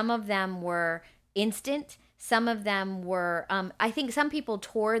 And some of them were instant. Some of them were, I think some people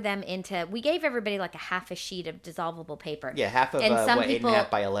tore them into, we gave everybody like a half a sheet of dissolvable paper. Yeah, half of,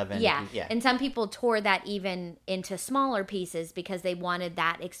 8.5 by 11. Yeah, and some people tore that even into smaller pieces because they wanted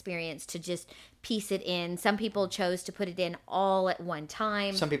that experience to just piece it in. Some people chose to put it in all at one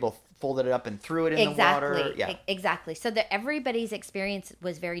time. Some people folded it up and threw it in the water. Yeah, exactly. So that everybody's experience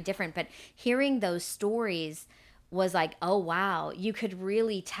was very different. But hearing those stories was like, oh, wow, you could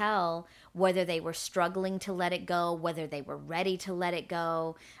really tell whether they were struggling to let it go, whether they were ready to let it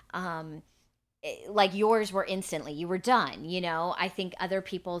go. Like yours were instantly, you were done, I think other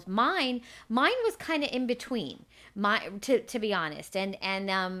people's, mine was kind of in between, to be honest. And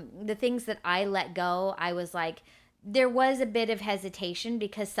the things that I let go, I was like, there was a bit of hesitation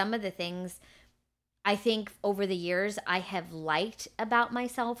because some of the things I think over the years I have liked about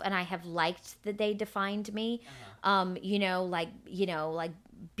myself, and I have liked that they defined me. Like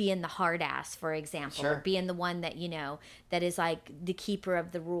being the hard ass, for example, or being the one that, that is like the keeper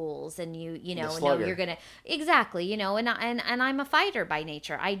of the rules, and you know you're going to, exactly, and I'm a fighter by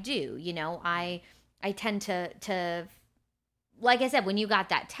nature. I do, I tend to, like I said, when you got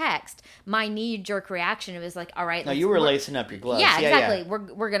that text, my knee-jerk reaction, it was like, all right. No, you were lacing up your gloves. Yeah, exactly.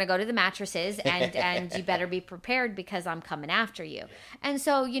 Yeah. We're going to go to the mattresses, and you better be prepared because I'm coming after you. And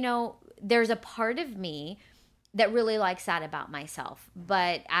so, there's a part of me that really likes that about myself.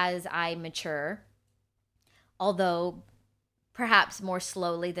 But as I mature, although perhaps more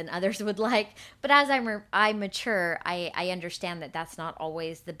slowly than others would like, but as I mature, I understand that that's not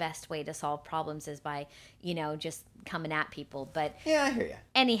always the best way to solve problems, is by, just coming at people. But yeah, I hear you.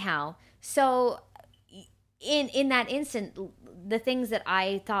 Anyhow, so in that instant, the things that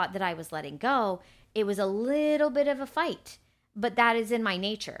I thought that I was letting go, it was a little bit of a fight. But that is in my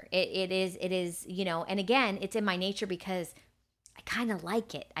nature. It is, and again, it's in my nature because I kind of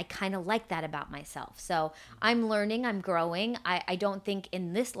like it. I kind of like that about myself. So I'm learning, I'm growing. I don't think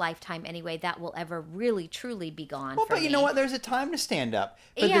in this lifetime anyway, that will ever really, truly be gone. Well, but you know what? There's a time to stand up.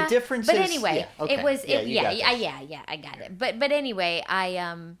 But the difference is... But anyway, it was... I got it. But anyway,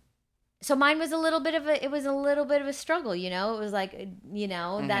 so mine was a little bit of a struggle, It was like,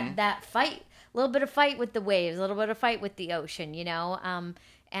 that fight. A little bit of fight with the waves, a little bit of fight with the ocean,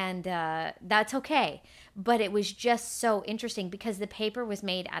 and that's okay. But it was just so interesting because the paper was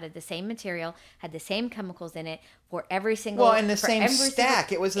made out of the same material, had the same chemicals in it for every single... Well, and the same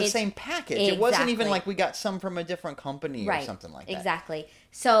stack. It was the same package. Exactly. It wasn't even like we got some from a different company or something like that. Exactly.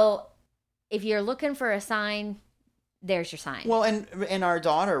 So if you're looking for a sign... there's your sign. Well, and our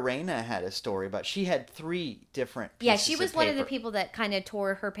daughter, Raina, had a story about, she had 3 different pieces. Yeah, she was one of the people that kind of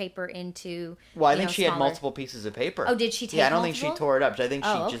tore her paper into, well, I think she had multiple pieces of paper. Oh, did she take Yeah, I don't think she tore it up. I think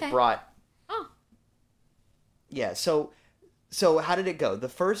she just brought... Oh. Yeah, so how did it go? The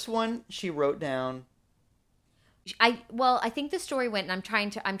first one she wrote down... I think the story went, and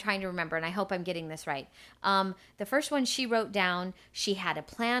I'm trying to remember, and I hope I'm getting this right. The first one she wrote down, she had a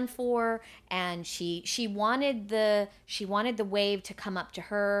plan for, and she wanted the wave to come up to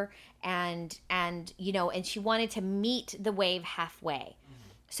her, and she wanted to meet the wave halfway.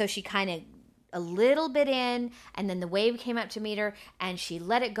 So she kind of a little bit in, and then the wave came up to meet her, and she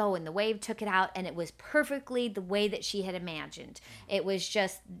let it go, and the wave took it out, and it was perfectly the way that she had imagined. It was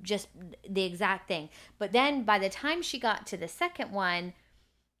just the exact thing. But then by the time she got to the second one,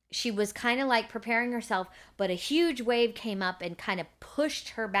 she was kind of like preparing herself, but a huge wave came up and kind of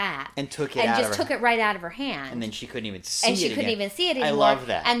pushed her back and took it right out of her hand. And then she couldn't even see it anymore. I love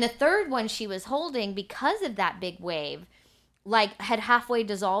that. And the third one she was holding, because of that big wave, like had halfway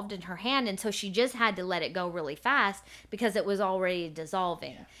dissolved in her hand, and so she just had to let it go really fast because it was already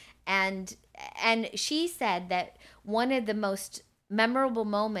dissolving. Yeah. And she said that one of the most memorable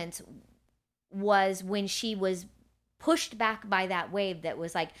moments was when she was pushed back by that wave that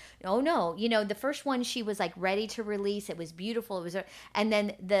was like, oh no, the first one she was like ready to release. It was beautiful. And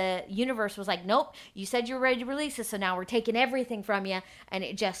then the universe was like, nope, you said you were ready to release it, so now we're taking everything from you. And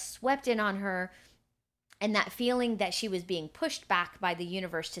it just swept in on her. And that feeling that she was being pushed back by the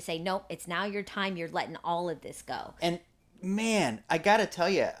universe to say, nope, it's now your time. You're letting all of this go. And man, I got to tell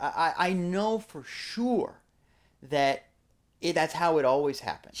you, I know for sure that that's how it always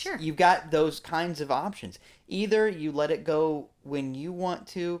happens. Sure. You've got those kinds of options. Either you let it go when you want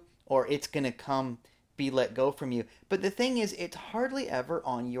to, or it's going to come be let go from you. But the thing is, it's hardly ever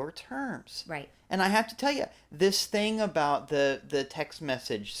on your terms. Right. And I have to tell you, this thing about the text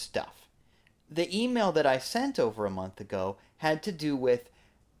message stuff, the email that I sent over a month ago had to do with,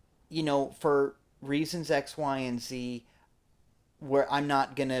 for reasons X, Y, and Z, where I'm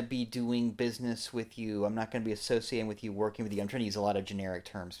not going to be doing business with you. I'm not going to be associating with you, working with you. I'm trying to use a lot of generic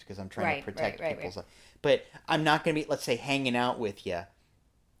terms because I'm trying to protect people's life. But I'm not going to be, let's say, hanging out with you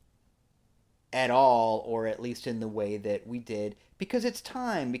at all, or at least in the way that we did, because it's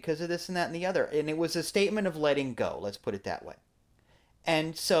time, because of this and that and the other. And it was a statement of letting go, let's put it that way.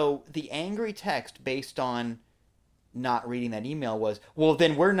 And so the angry text based on not reading that email was, well,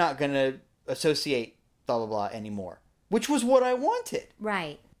 then we're not going to associate blah, blah, blah anymore, which was what I wanted.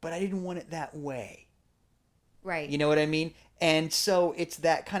 Right. But I didn't want it that way. Right. You know what I mean? And so it's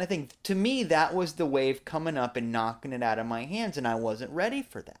that kind of thing. To me, that was the wave coming up and knocking it out of my hands, and I wasn't ready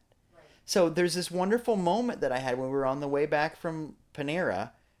for that. Right. So there's this wonderful moment that I had when we were on the way back from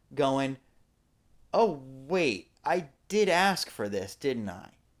Panera going, oh, wait, I did ask for this, didn't I?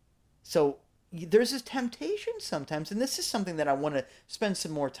 So there's this temptation sometimes, and this is something that I want to spend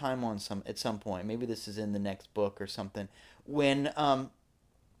some more time on at some point. Maybe this is in the next book or something. When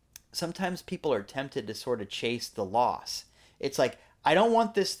sometimes people are tempted to sort of chase the loss. It's like, I don't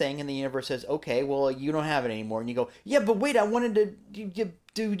want this thing, and the universe says, okay, well, you don't have it anymore. And you go, yeah, but wait, I wanted to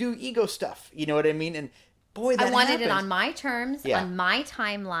do ego stuff. You know what I mean? And boy, that I wanted happens. it on my terms, on my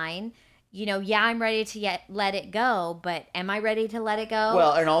timeline. I'm ready to let it go, but am I ready to let it go?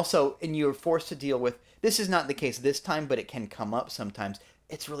 Well, and you're forced to deal with, this is not the case this time, but it can come up sometimes.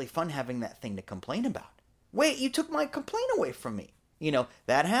 It's really fun having that thing to complain about. Wait, you took my complaint away from me.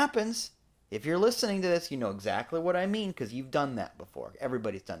 That happens. If you're listening to this, you know exactly what I mean, because you've done that before.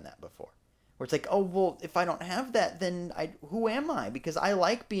 Everybody's done that before. Where it's like, oh, well, if I don't have that, then who am I? Because I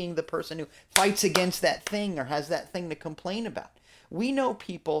like being the person who fights against that thing or has that thing to complain about. We know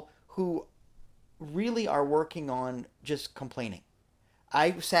people who really are working on just complaining.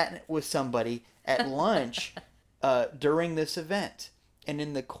 I sat with somebody at lunch during this event, and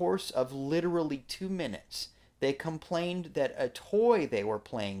in the course of literally 2 minutes, they complained that a toy they were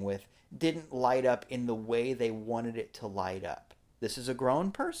playing with didn't light up in the way they wanted it to light up. This is a grown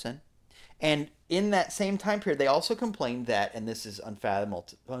person. And in that same time period, they also complained that, and this is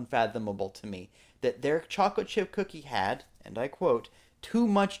unfathomable to me, that their chocolate chip cookie had, and I quote, too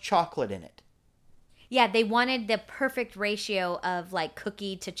much chocolate in it. Yeah, they wanted the perfect ratio of like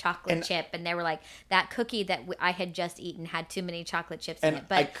cookie to chocolate chip, and they were like, that cookie that I had just eaten had too many chocolate chips in it.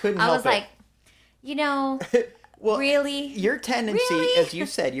 But I was like, well, really? Your tendency, as you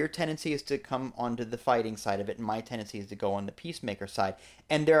said, your tendency is to come onto the fighting side of it, and my tendency is to go on the peacemaker side.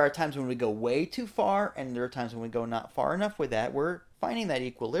 And there are times when we go way too far, and there are times when we go not far enough with that. We're finding that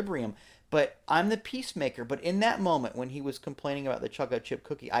equilibrium. But I'm the peacemaker. But in that moment, when he was complaining about the chocolate chip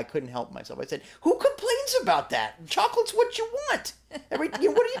cookie, I couldn't help myself. I said, who complains about that? Chocolate's what you want. What are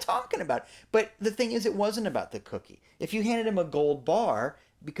you talking about? But the thing is, it wasn't about the cookie. If you handed him a gold bar,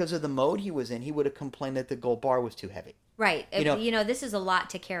 because of the mode he was in, he would have complained that the gold bar was too heavy. Right. This is a lot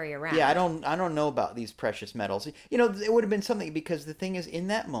to carry around. Yeah, I don't know about these precious metals. It would have been something, because the thing is, in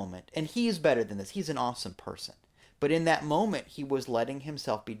that moment, and he is better than this. He's an awesome person. But in that moment, he was letting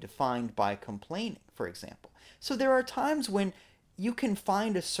himself be defined by complaining, for example. So there are times when you can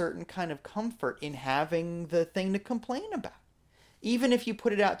find a certain kind of comfort in having the thing to complain about. Even if you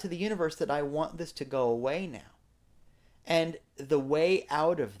put it out to the universe that I want this to go away now. And the way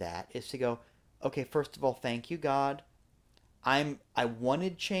out of that is to go, okay, first of all, thank you, God. I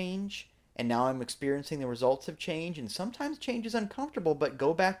wanted change, and now I'm experiencing the results of change, and sometimes change is uncomfortable, but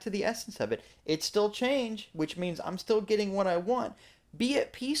go back to the essence of it. It's still change, which means I'm still getting what I want. Be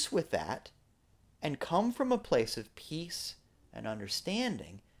at peace with that, and come from a place of peace and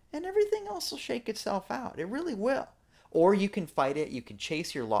understanding, and everything else will shake itself out. It really will. Or you can fight it, you can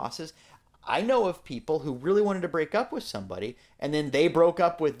chase your losses. I know of people who really wanted to break up with somebody, and then they broke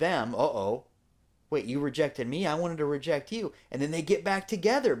up with them. Wait, you rejected me? I wanted to reject you. And then they get back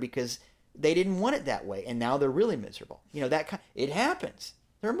together because they didn't want it that way, and now they're really miserable. It happens.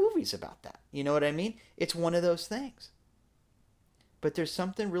 There are movies about that. You know what I mean? It's one of those things. But there's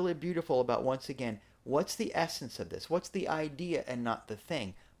something really beautiful about, once again, what's the essence of this? What's the idea and not the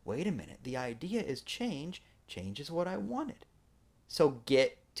thing? Wait a minute. The idea is change. Change is what I wanted. So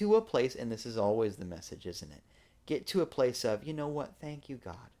get to a place, and this is always the message, isn't it? Get to a place of, you know what? Thank you,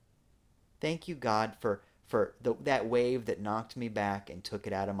 God. Thank you, God, for that wave that knocked me back and took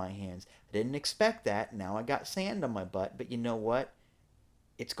it out of my hands. I didn't expect that. Now I got sand on my butt, but you know what?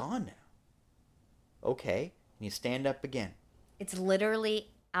 It's gone now. Okay, and you stand up again. It's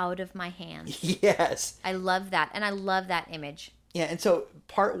literally out of my hands. Yes. I love that. And I love that image. Yeah, and so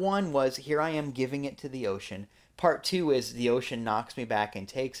part one was, here I am giving it to the ocean. Part two is the ocean knocks me back and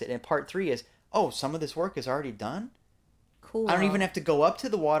takes it. And part three is, oh, some of this work is already done? Cool. I don't even have to go up to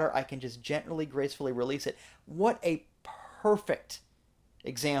the water. I can just gently, gracefully release it. What a perfect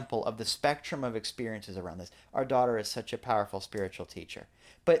example of the spectrum of experiences around this. Our daughter is such a powerful spiritual teacher.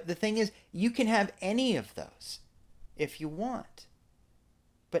 But the thing is, you can have any of those if you want.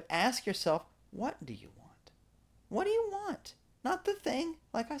 But ask yourself, what do you want? What do you want? Not the thing,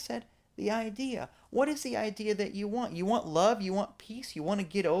 like I said, the idea. What is the idea that you want? You want love? You want peace? You want to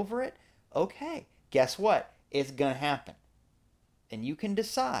get over it? Okay, guess what? It's going to happen. And you can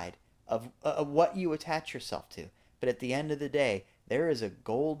decide of what you attach yourself to. But at the end of the day, there is a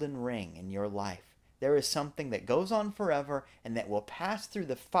golden ring in your life. There is something that goes on forever and that will pass through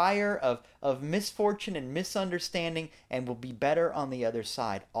the fire of misfortune and misunderstanding and will be better on the other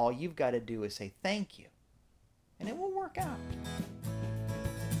side. All you've got to do is say thank you. And it will work out.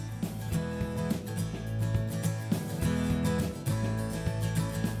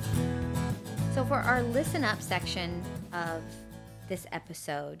 So for our listen up section of this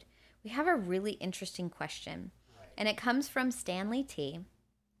episode, we have a really interesting question. And it comes from Stanley T.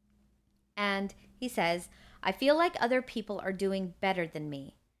 And he says, I feel like other people are doing better than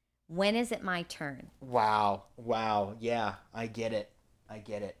me. When is it my turn? Wow. Yeah, I get it.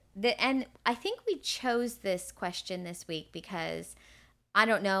 And I think we chose this question this week because, I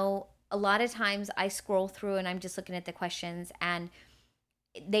don't know, a lot of times I scroll through and I'm just looking at the questions and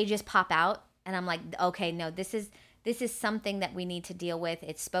they just pop out. And I'm like, okay, no, this is something that we need to deal with.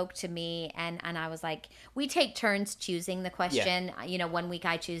 It spoke to me, and I was like, we take turns choosing the question. Yeah. You know, one week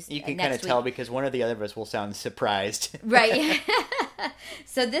I choose. You can kind of tell because one or the other of us will sound surprised. Right.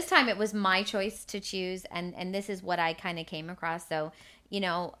 So this time it was my choice to choose, and this is what I kind of came across. So, you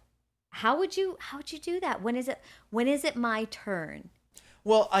know, how would you do that? When is it my turn?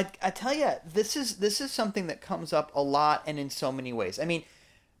 Well, I tell you, this is something that comes up a lot and in so many ways. I mean,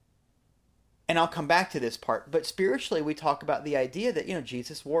 and I'll come back to this part, but spiritually we talk about the idea that, you know,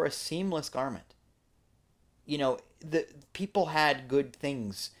 Jesus wore a seamless garment. You know, the people had good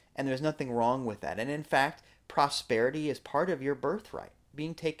things and there's nothing wrong with that. And in fact, prosperity is part of your birthright,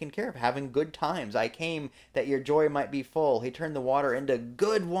 being taken care of, having good times. I came that your joy might be full. He turned the water into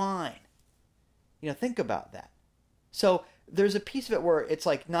good wine. You know, think about that. So there's a piece of it where it's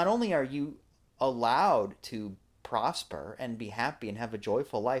like, not only are you allowed to prosper and be happy and have a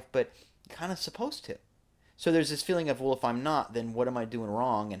joyful life, but kind of supposed to. So there's this feeling of, well, if I'm not, then what am I doing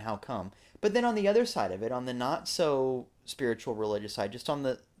wrong and how come? But then on the other side of it, on the not so spiritual religious side, just on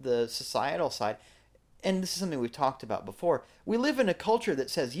the societal side, and this is something we've talked about before, we live in a culture that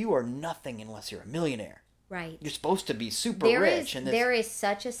says you are nothing unless you're a millionaire. Right. You're supposed to be super rich. There is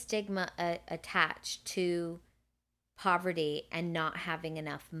such a stigma attached to poverty and not having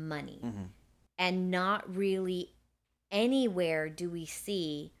enough money. Mm-hmm. And not really anywhere do we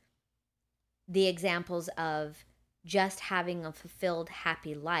see the examples of just having a fulfilled,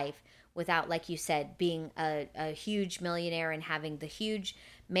 happy life without, like you said, being a huge millionaire and having the huge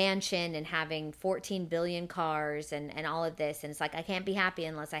mansion and having 14 billion cars and all of this. And it's like, I can't be happy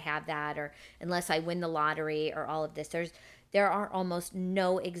unless I have that, or unless I win the lottery, or all of this. There are almost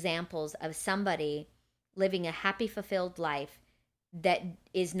no examples of somebody living a happy, fulfilled life that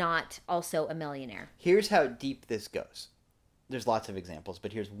is not also a millionaire. Here's how deep this goes. There's lots of examples,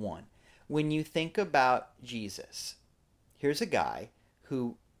 but here's one. When you think about Jesus, here's a guy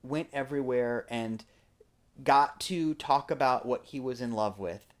who went everywhere and got to talk about what he was in love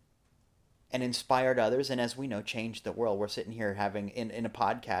with and inspired others, and as we know, changed the world. We're sitting here having in a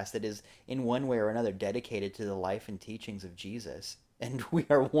podcast that is in one way or another dedicated to the life and teachings of Jesus, and we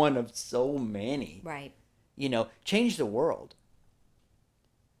are one of so many. Right. You know, changed the world.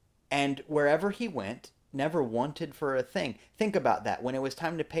 And wherever he went, never wanted for a thing. Think about that. When it was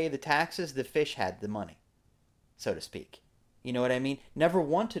time to pay the taxes, the fish had the money, so to speak. You know what I mean? Never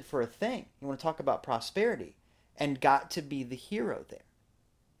wanted for a thing. You want to talk about prosperity, and got to be the hero there.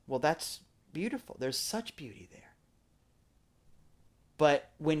 Well, that's beautiful. There's such beauty there.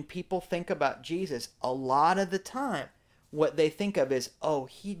 But when people think about Jesus, a lot of the time, what they think of is, oh,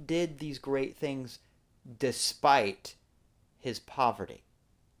 he did these great things despite his poverty.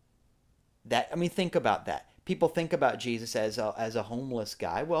 Think about that. People think about Jesus as a homeless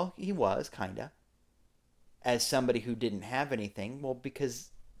guy. Well, he was, kind of. As somebody who didn't have anything. Well, because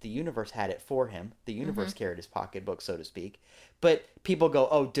the universe had it for him. The universe carried his pocketbook, so to speak. But people go,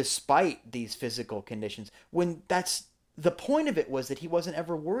 oh, despite these physical conditions. When that's the point of it, was that he wasn't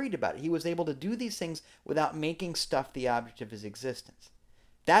ever worried about it. He was able to do these things without making stuff the object of his existence.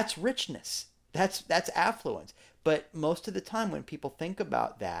 That's richness. That's affluence. But most of the time when people think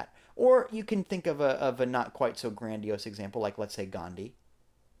about that, or you can think of a not quite so grandiose example, like let's say Gandhi,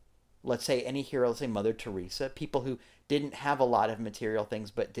 let's say any hero, let's say Mother Teresa, people who didn't have a lot of material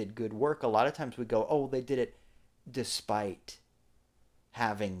things but did good work, a lot of times we go, oh, they did it despite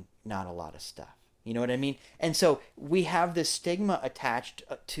having not a lot of stuff. You know what I mean? And so we have this stigma attached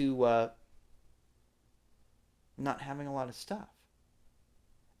to not having a lot of stuff.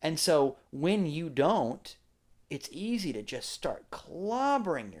 And so when you don't, it's easy to just start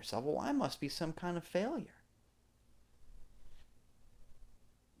clobbering yourself. Well, I must be some kind of failure.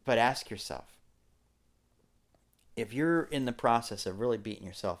 But ask yourself, if you're in the process of really beating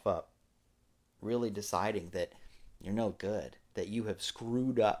yourself up, really deciding that you're no good, that you have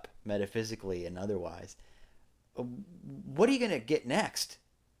screwed up metaphysically and otherwise, what are you going to get next?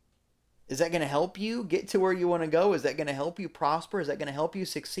 Is that going to help you get to where you want to go? Is that going to help you prosper? Is that going to help you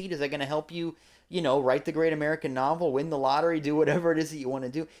succeed? Is that going to help you, write the great American novel, win the lottery, do whatever it is that you want to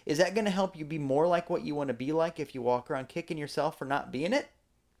do? Is that going to help you be more like what you want to be like if you walk around kicking yourself for not being it?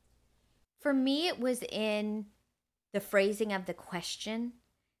 For me, it was in the phrasing of the question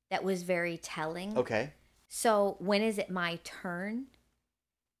that was very telling. Okay. So, when is it my turn?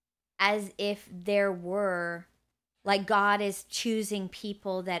 As if there were, like, God is choosing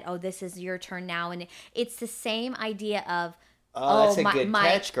people that, oh, this is your turn now. And it's the same idea of, that's a good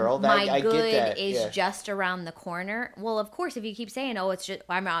catch, girl. My good get that. is just around the corner. Well, of course, if you keep saying, oh, it's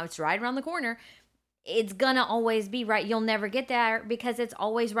right around the corner, it's gonna always be right. You'll never get there because it's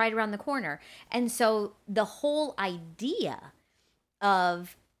always right around the corner. And so the whole idea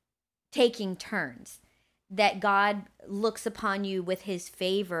of taking turns, that God looks upon you with his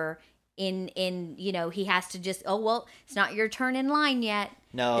favor in he has to just, oh, well, it's not your turn in line yet.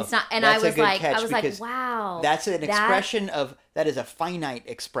 No, it's not. And that's I was a good catch like, wow. That's an expression that is a finite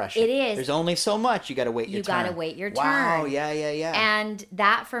expression. It is. There's only so much. You got to wait your turn. You got to wait your turn. Wow, yeah. And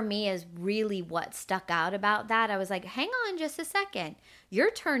that for me is really what stuck out about that. I was like, hang on just a second.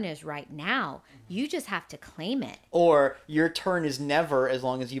 Your turn is right now. You just have to claim it. Or your turn is never, as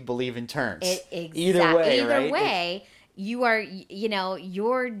long as you believe in turns. Either way, right? You are,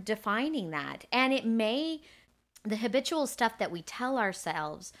 you're defining that. And it may, the habitual stuff that we tell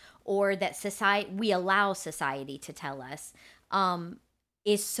ourselves or that we allow society to tell us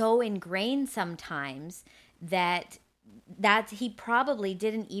is so ingrained sometimes that he probably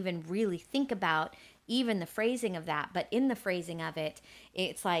didn't even really think about even the phrasing of that. But in the phrasing of it,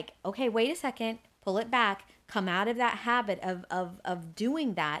 it's like, okay, wait a second, pull it back, come out of that habit of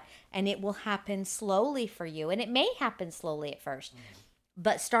doing that, and it will happen slowly for you. And it may happen slowly at first,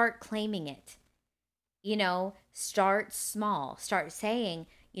 but start claiming it. Start small. Start saying,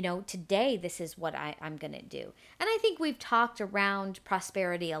 today this is what I'm going to do. And I think we've talked around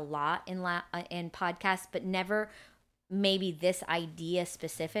prosperity a lot in podcasts, but never maybe this idea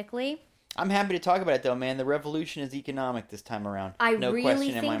specifically. I'm happy to talk about it, though, man. The revolution is economic this time around. I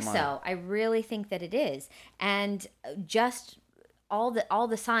really think so. I really think that it is. And just all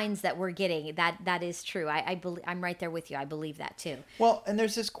the signs that we're getting, that is true. I believe, I'm right there with you. I believe that too. Well, and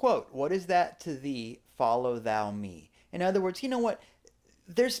there's this quote, "What is that to thee? Follow thou me." In other words, you know what?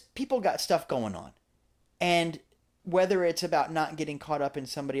 There's people got stuff going on. And whether it's about not getting caught up in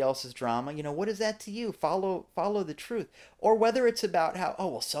somebody else's drama, what is that to you? Follow the truth. Or whether it's about how, oh,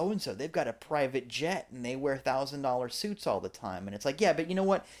 well, so-and-so, they've got a private jet and they wear $1,000 suits all the time. And it's like, yeah, but you know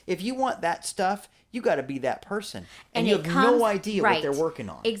what? If you want that stuff, you got to be that person. And you have no idea what they're working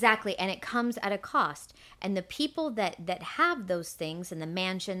on. Exactly. And it comes at a cost. And the people that have those things and the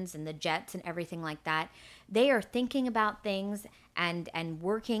mansions and the jets and everything like that, they are thinking about things and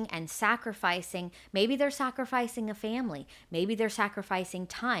working and sacrificing. Maybe they're sacrificing a family. Maybe they're sacrificing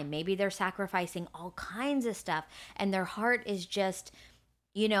time. Maybe they're sacrificing all kinds of stuff. And their heart is just,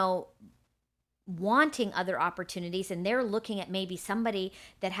 wanting other opportunities. And they're looking at maybe somebody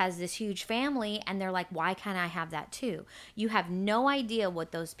that has this huge family and they're like, why can't I have that too? You have no idea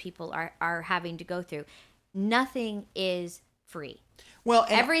what those people are having to go through. Nothing is free. Well,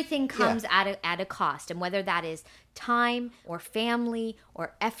 everything comes at a cost, and whether that is time or family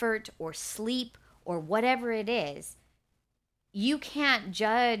or effort or sleep or whatever it is, you can't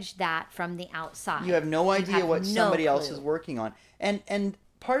judge that from the outside. You have no idea what somebody else is working on. And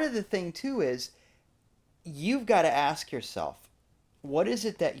part of the thing too is you've got to ask yourself, what is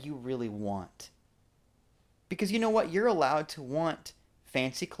it that you really want? Because you know what? You're allowed to want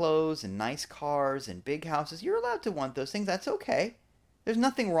fancy clothes and nice cars and big houses. You're allowed to want those things. That's okay. There's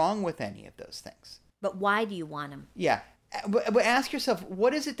nothing wrong with any of those things. But why do you want them? Yeah. But ask yourself,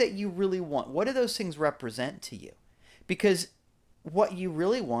 what is it that you really want? What do those things represent to you? Because what you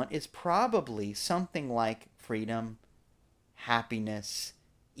really want is probably something like freedom, happiness,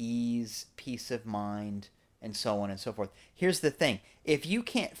 ease, peace of mind, and so on and so forth. Here's the thing. If you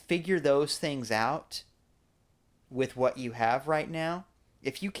can't figure those things out with what you have right now,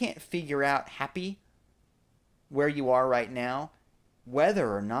 if you can't figure out happy where you are right now,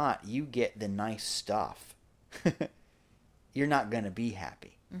 whether or not you get the nice stuff, you're not going to be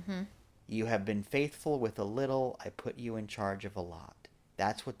happy. Mm-hmm. You have been faithful with a little, I put you in charge of a lot.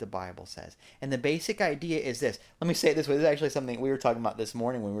 That's what the Bible says. And the basic idea is this. Let me say it this way. This is actually something we were talking about this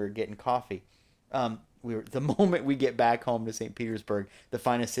morning when we were getting coffee. The moment we get back home to St. Petersburg, the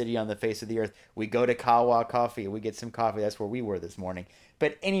finest city on the face of the earth, we go to Kawa Coffee and we get some coffee. That's where we were this morning.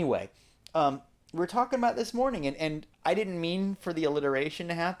 But anyway, we were talking about this morning, and I didn't mean for the alliteration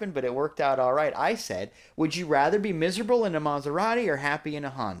to happen, but it worked out all right. I said, would you rather be miserable in a Maserati or happy in a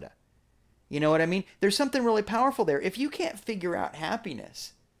Honda? You know what I mean? There's something really powerful there. If you can't figure out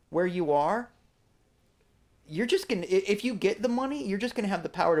happiness where you are, you're just going to, if you get the money, you're just going to have the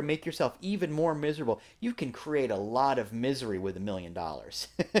power to make yourself even more miserable. You can create a lot of misery with $1 million.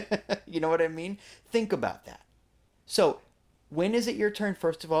 You know what I mean? Think about that. So, when is it your turn?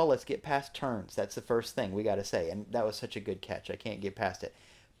 First of all, let's get past turns. That's the first thing we got to say. And that was such a good catch. I can't get past it.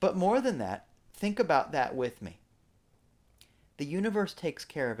 But more than that, think about that with me. The universe takes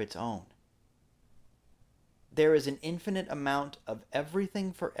care of its own. There is an infinite amount of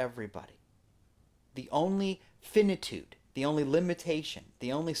everything for everybody. The only finitude, the only limitation,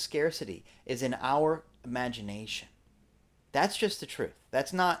 the only scarcity is in our imagination. That's just the truth.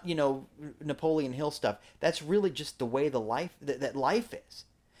 That's not, Napoleon Hill stuff. That's really just the way that life is.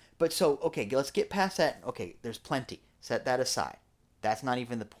 But so, okay, let's get past that. Okay, there's plenty. Set that aside. That's not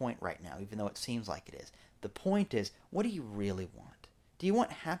even the point right now, even though it seems like it is. The point is, what do you really want? Do you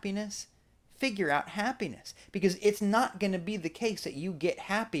want happiness? Figure out happiness, because it's not going to be the case that you get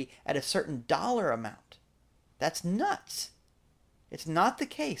happy at a certain dollar amount. That's nuts. It's not the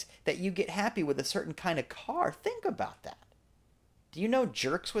case that you get happy with a certain kind of car. Think about that. Do you know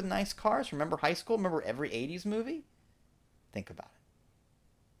jerks with nice cars? Remember high school? Remember every 80s movie? Think about it.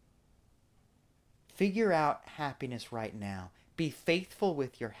 Figure out happiness right now. Be faithful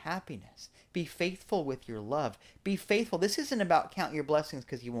with your happiness. Be faithful with your love. Be faithful. This isn't about count your blessings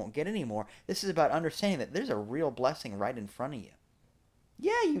because you won't get any more. This is about understanding that there's a real blessing right in front of you.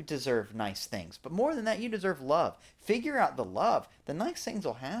 Yeah, you deserve nice things, but more than that, you deserve love. Figure out the love. The nice things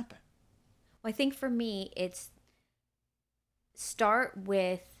will happen. Well, I think for me, it's start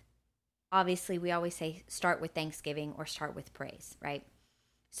with, obviously, we always say start with thanksgiving or start with praise, right?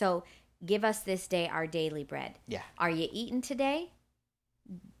 So give us this day our daily bread. Yeah. Are you eating today?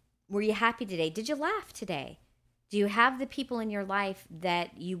 Were you happy today? Did you laugh today? Do you have the people in your life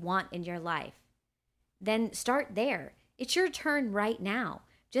that you want in your life? Then start there. It's your turn right now.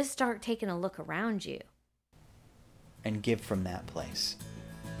 Just start taking a look around you. And give from that place.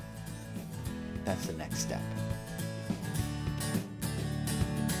 That's the next step.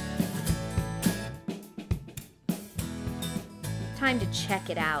 Time to check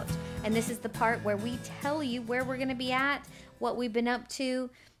it out. And this is the part where we tell you where we're going to be at, what we've been up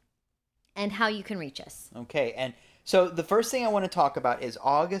to, and how you can reach us. Okay, and so the first thing I want to talk about is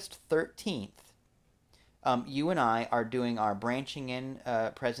August 13th. You and I are doing our Branching In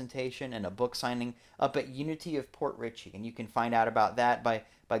presentation and a book signing up at Unity of Port Richey. And you can find out about that by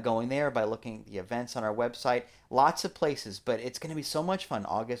going there, by looking at the events on our website. Lots of places, but it's going to be so much fun.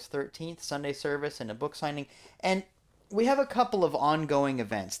 August 13th, Sunday service and a book signing. And we have a couple of ongoing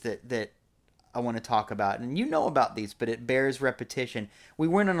events that I want to talk about. And you know about these, but it bears repetition. We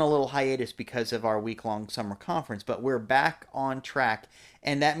went on a little hiatus because of our week-long summer conference, but we're back on track.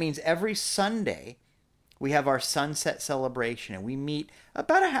 And that means every Sunday we have our sunset celebration, and we meet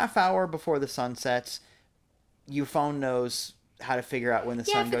about a half hour before the sun sets. Your phone knows how to figure out when the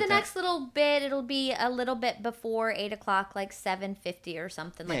sun goes down. Yeah, for the next little bit, it'll be a little bit before 8 o'clock, like 7:50 or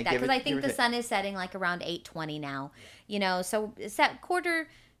something like that. Because I think the sun is setting like around 8:20 now. So set quarter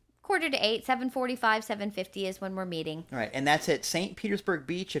to 8, 7:45, 7:50 is when we're meeting. All right, and that's at St. Petersburg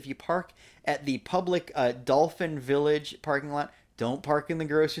Beach. If you park at the public Dolphin Village parking lot, don't park in the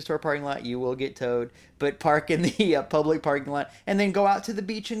grocery store parking lot. You will get towed. But park in the public parking lot, and then go out to the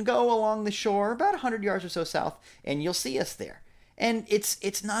beach and go along the shore about 100 yards or so south, and you'll see us there. And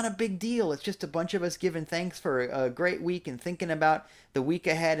it's not a big deal. It's just a bunch of us giving thanks for a great week and thinking about the week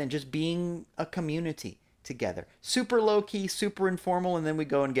ahead and just being a community together. Super low-key, super informal, and then we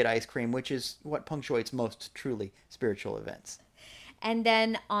go and get ice cream, which is what punctuates most truly spiritual events. And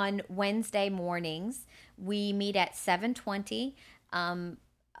then on Wednesday mornings, we meet at 7:20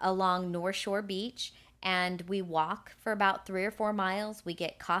 along North Shore Beach. and we walk for about 3 or 4 miles. We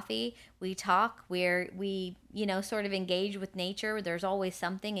get coffee, we talk, we sort of engage with nature. There's always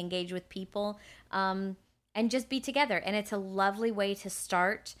something, engage with people, and just be together. And it's a lovely way to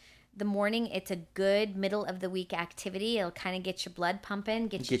start the morning. It's a good middle of the week activity. It'll kind of get your blood pumping,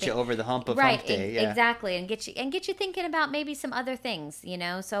 get you over the hump of right, hump day. Yeah. Exactly, and get you thinking about maybe some other things.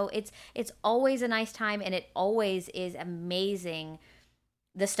 So it's always a nice time, and it always is amazing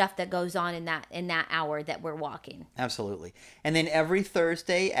the stuff that goes on in that hour that we're walking. Absolutely. And then every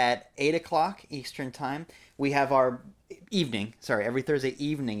Thursday at 8:00 Eastern time, we have our every Thursday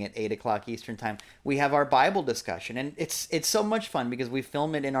evening at 8:00 Eastern time, we have our Bible discussion. And it's so much fun because we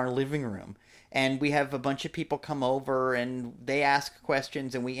film it in our living room. And we have a bunch of people come over and they ask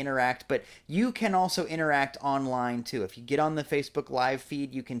questions and we interact. But you can also interact online too. If you get on the Facebook Live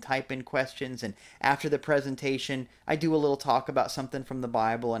feed, you can type in questions. And after the presentation, I do a little talk about something from the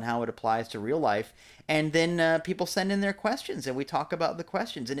Bible and how it applies to real life. And then people send in their questions and we talk about the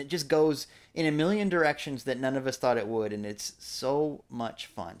questions. And it just goes in a million directions that none of us thought it would. And it's so much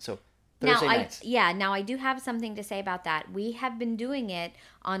fun. So Thursday nights. Now I do have something to say about that. We have been doing it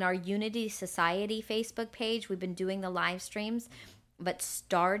on our Unity Society Facebook page. We've been doing the live streams, but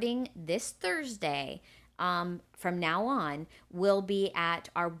starting this Thursday, from now on, we'll be at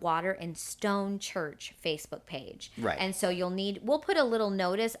our Water and Stone Church Facebook page. Right. And so we'll put a little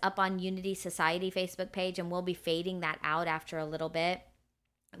notice up on Unity Society Facebook page, and we'll be fading that out after a little bit.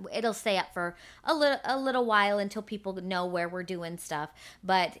 It'll stay up for a little while until people know where we're doing stuff.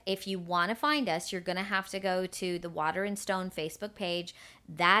 But if you want to find us, you're going to have to go to the Water and Stone Facebook page.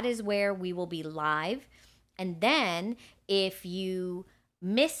 That is where we will be live. And then if you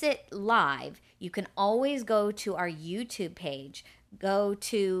miss it live, you can always go to our YouTube page. Go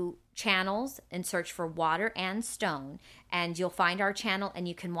to channels and search for Water and Stone, and you'll find our channel, and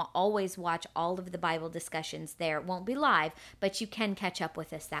you can always watch all of the Bible discussions there. It won't be live, but you can catch up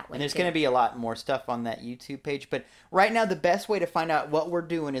with us that way. And there's going to be a lot more stuff on that YouTube page. But right now, the best way to find out what we're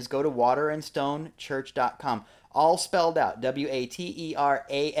doing is go to waterandstonechurch.com. All spelled out.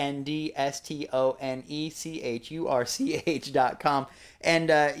 waterandstonechurch.com.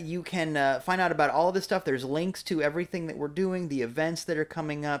 And you can find out about all this stuff. There's links to everything that we're doing, the events that are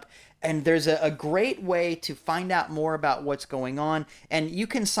coming up. And there's a great way to find out more about what's going on. And you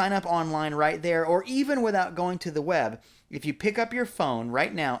can sign up online right there, or even without going to the web. If you pick up your phone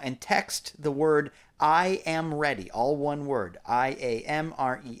right now and text the word I am ready, all one word,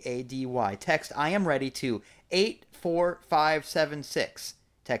 IAMREADY, text I am ready to 84576.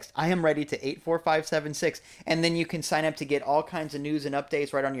 Text I am ready to 84576, and then you can sign up to get all kinds of news and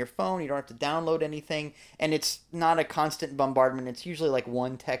updates right on your phone. You don't have to download anything, and it's not a constant bombardment. It's usually like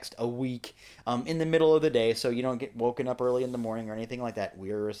one text a week in the middle of the day, so you don't get woken up early in the morning or anything like that.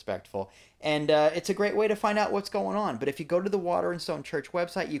 We're respectful, and it's a great way to find out what's going on. But if you go to the Water and Stone Church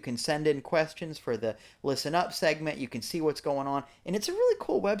website, you can send in questions for the Listen Up segment. You can see what's going on, and it's a really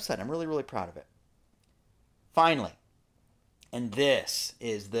cool website. I'm really, really proud of it. Finally, and this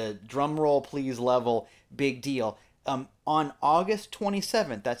is the drum roll please level big deal. On August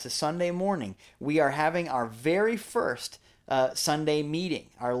 27th, that's a Sunday morning, we are having our very first Sunday meeting.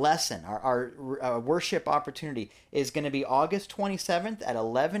 Our lesson, our worship opportunity is going to be August 27th at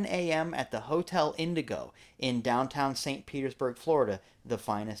 11 a.m. at the Hotel Indigo in downtown St. Petersburg, Florida, the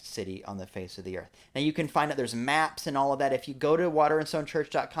finest city on the face of the earth. Now you can find out, there's maps and all of that. If you go to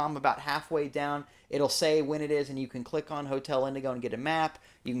waterandstonechurch.com, about halfway down, it'll say when it is, and you can click on Hotel Indigo and get a map.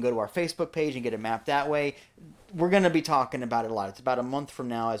 You can go to our Facebook page and get a map that way. We're going to be talking about it a lot. It's about a month from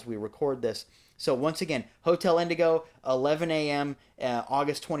now as we record this. So once again, Hotel Indigo, 11 a.m.,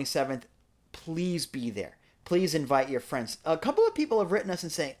 August 27th. Please be there. Please invite your friends. A couple of people have written us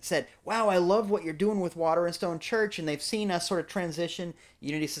and said, wow, I love what you're doing with Water and Stone Church, and they've seen us sort of transition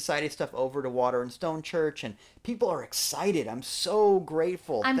Unity Society stuff over to Water and Stone Church, and people are excited. I'm so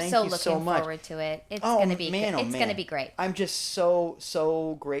grateful. I'm Thank so you looking so much. forward to it. It's going to be it's going to be great. I'm just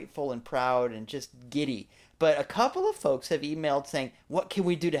so grateful and proud and just giddy. But a couple of folks have emailed saying, what can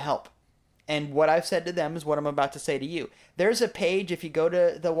we do to help? And what I've said to them is what I'm about to say to you. There's a page, if you go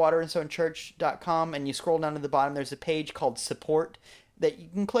to the waterandstonechurch.com and you scroll down to the bottom, there's a page called Support that you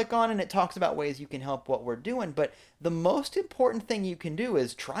can click on, and it talks about ways you can help what we're doing. But the most important thing you can do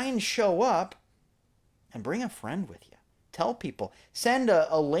is try and show up and bring a friend with you. Tell people. Send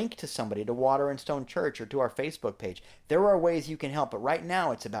a link to somebody, to Water and Stone Church or to our Facebook page. There are ways you can help, but right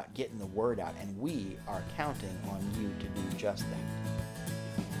now it's about getting the word out, and we are counting on you to do just that.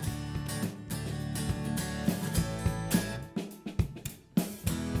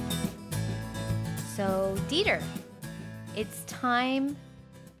 So, Dieter, it's time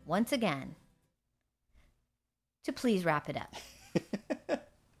once again please wrap it up.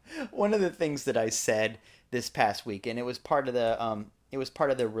 One of the things that I said this past week, and it was part of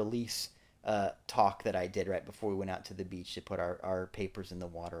the release talk that I did right before we went out to the beach to put our papers in the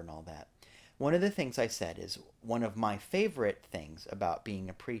water and all that. One of the things I said is one of my favorite things about being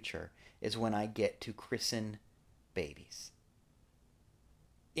a preacher is when I get to christen babies.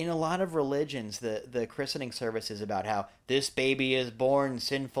 In a lot of religions, the christening service is about how this baby is born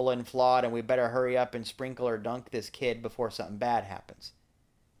sinful and flawed and we better hurry up and sprinkle or dunk this kid before something bad happens.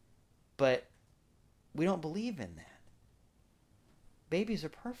 But we don't believe in that. Babies are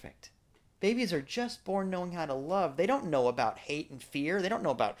perfect. Babies are just born knowing how to love. They don't know about hate and fear. They don't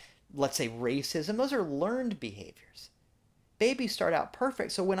know about, let's say, racism. Those are learned behaviors. Babies start out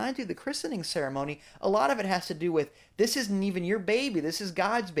perfect. So when I do the christening ceremony, a lot of it has to do with, this isn't even your baby. This is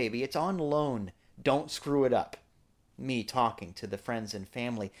God's baby. It's on loan. Don't screw it up. Me talking to the friends and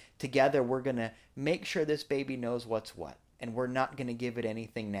family. Together, we're going to make sure this baby knows what's what. And we're not going to give it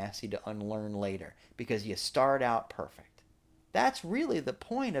anything nasty to unlearn later. Because you start out perfect. That's really the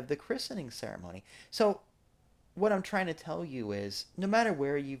point of the christening ceremony. So what I'm trying to tell you is, no matter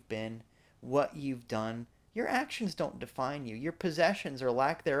where you've been, what you've done, your actions don't define you. Your possessions or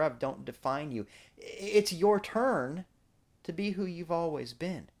lack thereof don't define you. It's your turn to be who you've always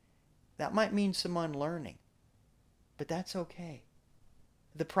been. That might mean some unlearning, but that's okay.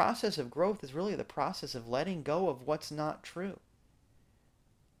 The process of growth is really the process of letting go of what's not true.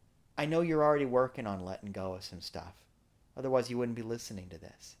 I know you're already working on letting go of some stuff. Otherwise, you wouldn't be listening to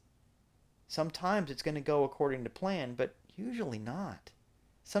this. Sometimes it's going to go according to plan, but usually not.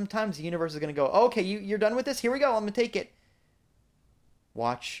 Sometimes the universe is going to go, okay, you're done with this? Here we go. I'm going to take it.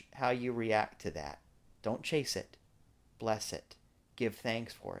 Watch how you react to that. Don't chase it. Bless it. Give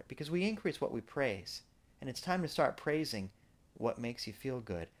thanks for it. Because we increase what we praise. And it's time to start praising what makes you feel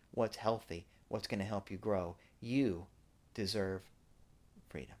good, what's healthy, what's going to help you grow. You deserve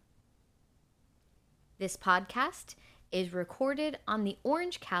freedom. This podcast is recorded on the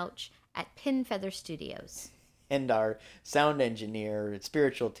orange couch at Pin Feather Studios. And our sound engineer,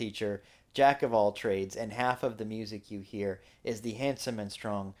 spiritual teacher, jack of all trades, and half of the music you hear is the handsome and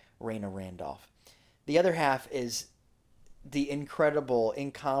strong Raina Randolph. The other half is the incredible,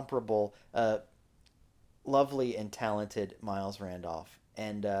 incomparable, lovely and talented Miles Randolph.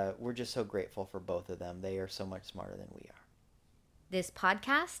 And we're just so grateful for both of them. They are so much smarter than we are. This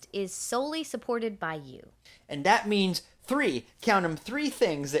podcast is solely supported by you. And that means count them, 3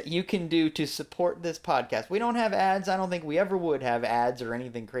 things that you can do to support this podcast. We don't have ads. I don't think we ever would have ads or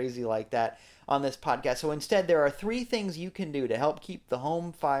anything crazy like that on this podcast. So instead, there are 3 things you can do to help keep the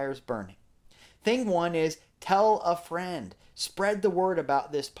home fires burning. Thing 1 is tell a friend. Spread the word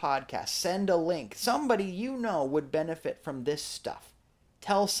about this podcast. Send a link. Somebody you know would benefit from this stuff.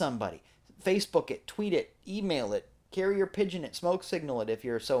 Tell somebody. Facebook it, tweet it, email it, carrier pigeon it, smoke signal it if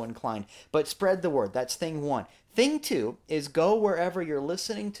you're so inclined. But spread the word. That's thing 1. Thing 2 is go wherever you're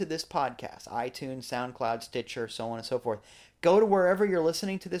listening to this podcast. iTunes, SoundCloud, Stitcher, so on and so forth. Go to wherever you're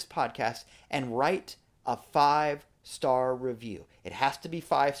listening to this podcast and write a 5-star review. It has to be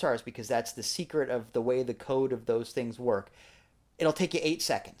 5 stars because that's the secret of the way the code of those things work. It'll take you 8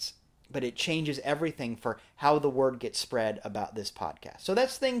 seconds, but it changes everything for how the word gets spread about this podcast. So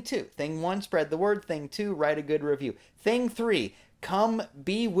that's thing 2. Thing 1, spread the word. Thing 2, write a good review. Thing 3, come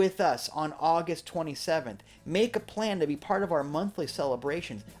be with us on August 27th. Make a plan to be part of our monthly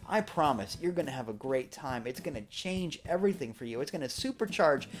celebrations. I promise you're going to have a great time. It's going to change everything for you. It's going to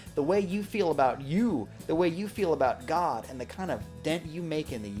supercharge the way you feel about you, the way you feel about God, and the kind of dent you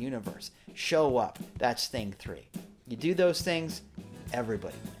make in the universe. Show up. That's thing 3. You do those things,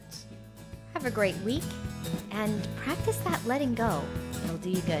 everybody wins. Have a great week and practice that letting go. It'll do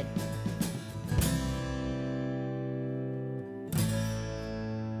you good.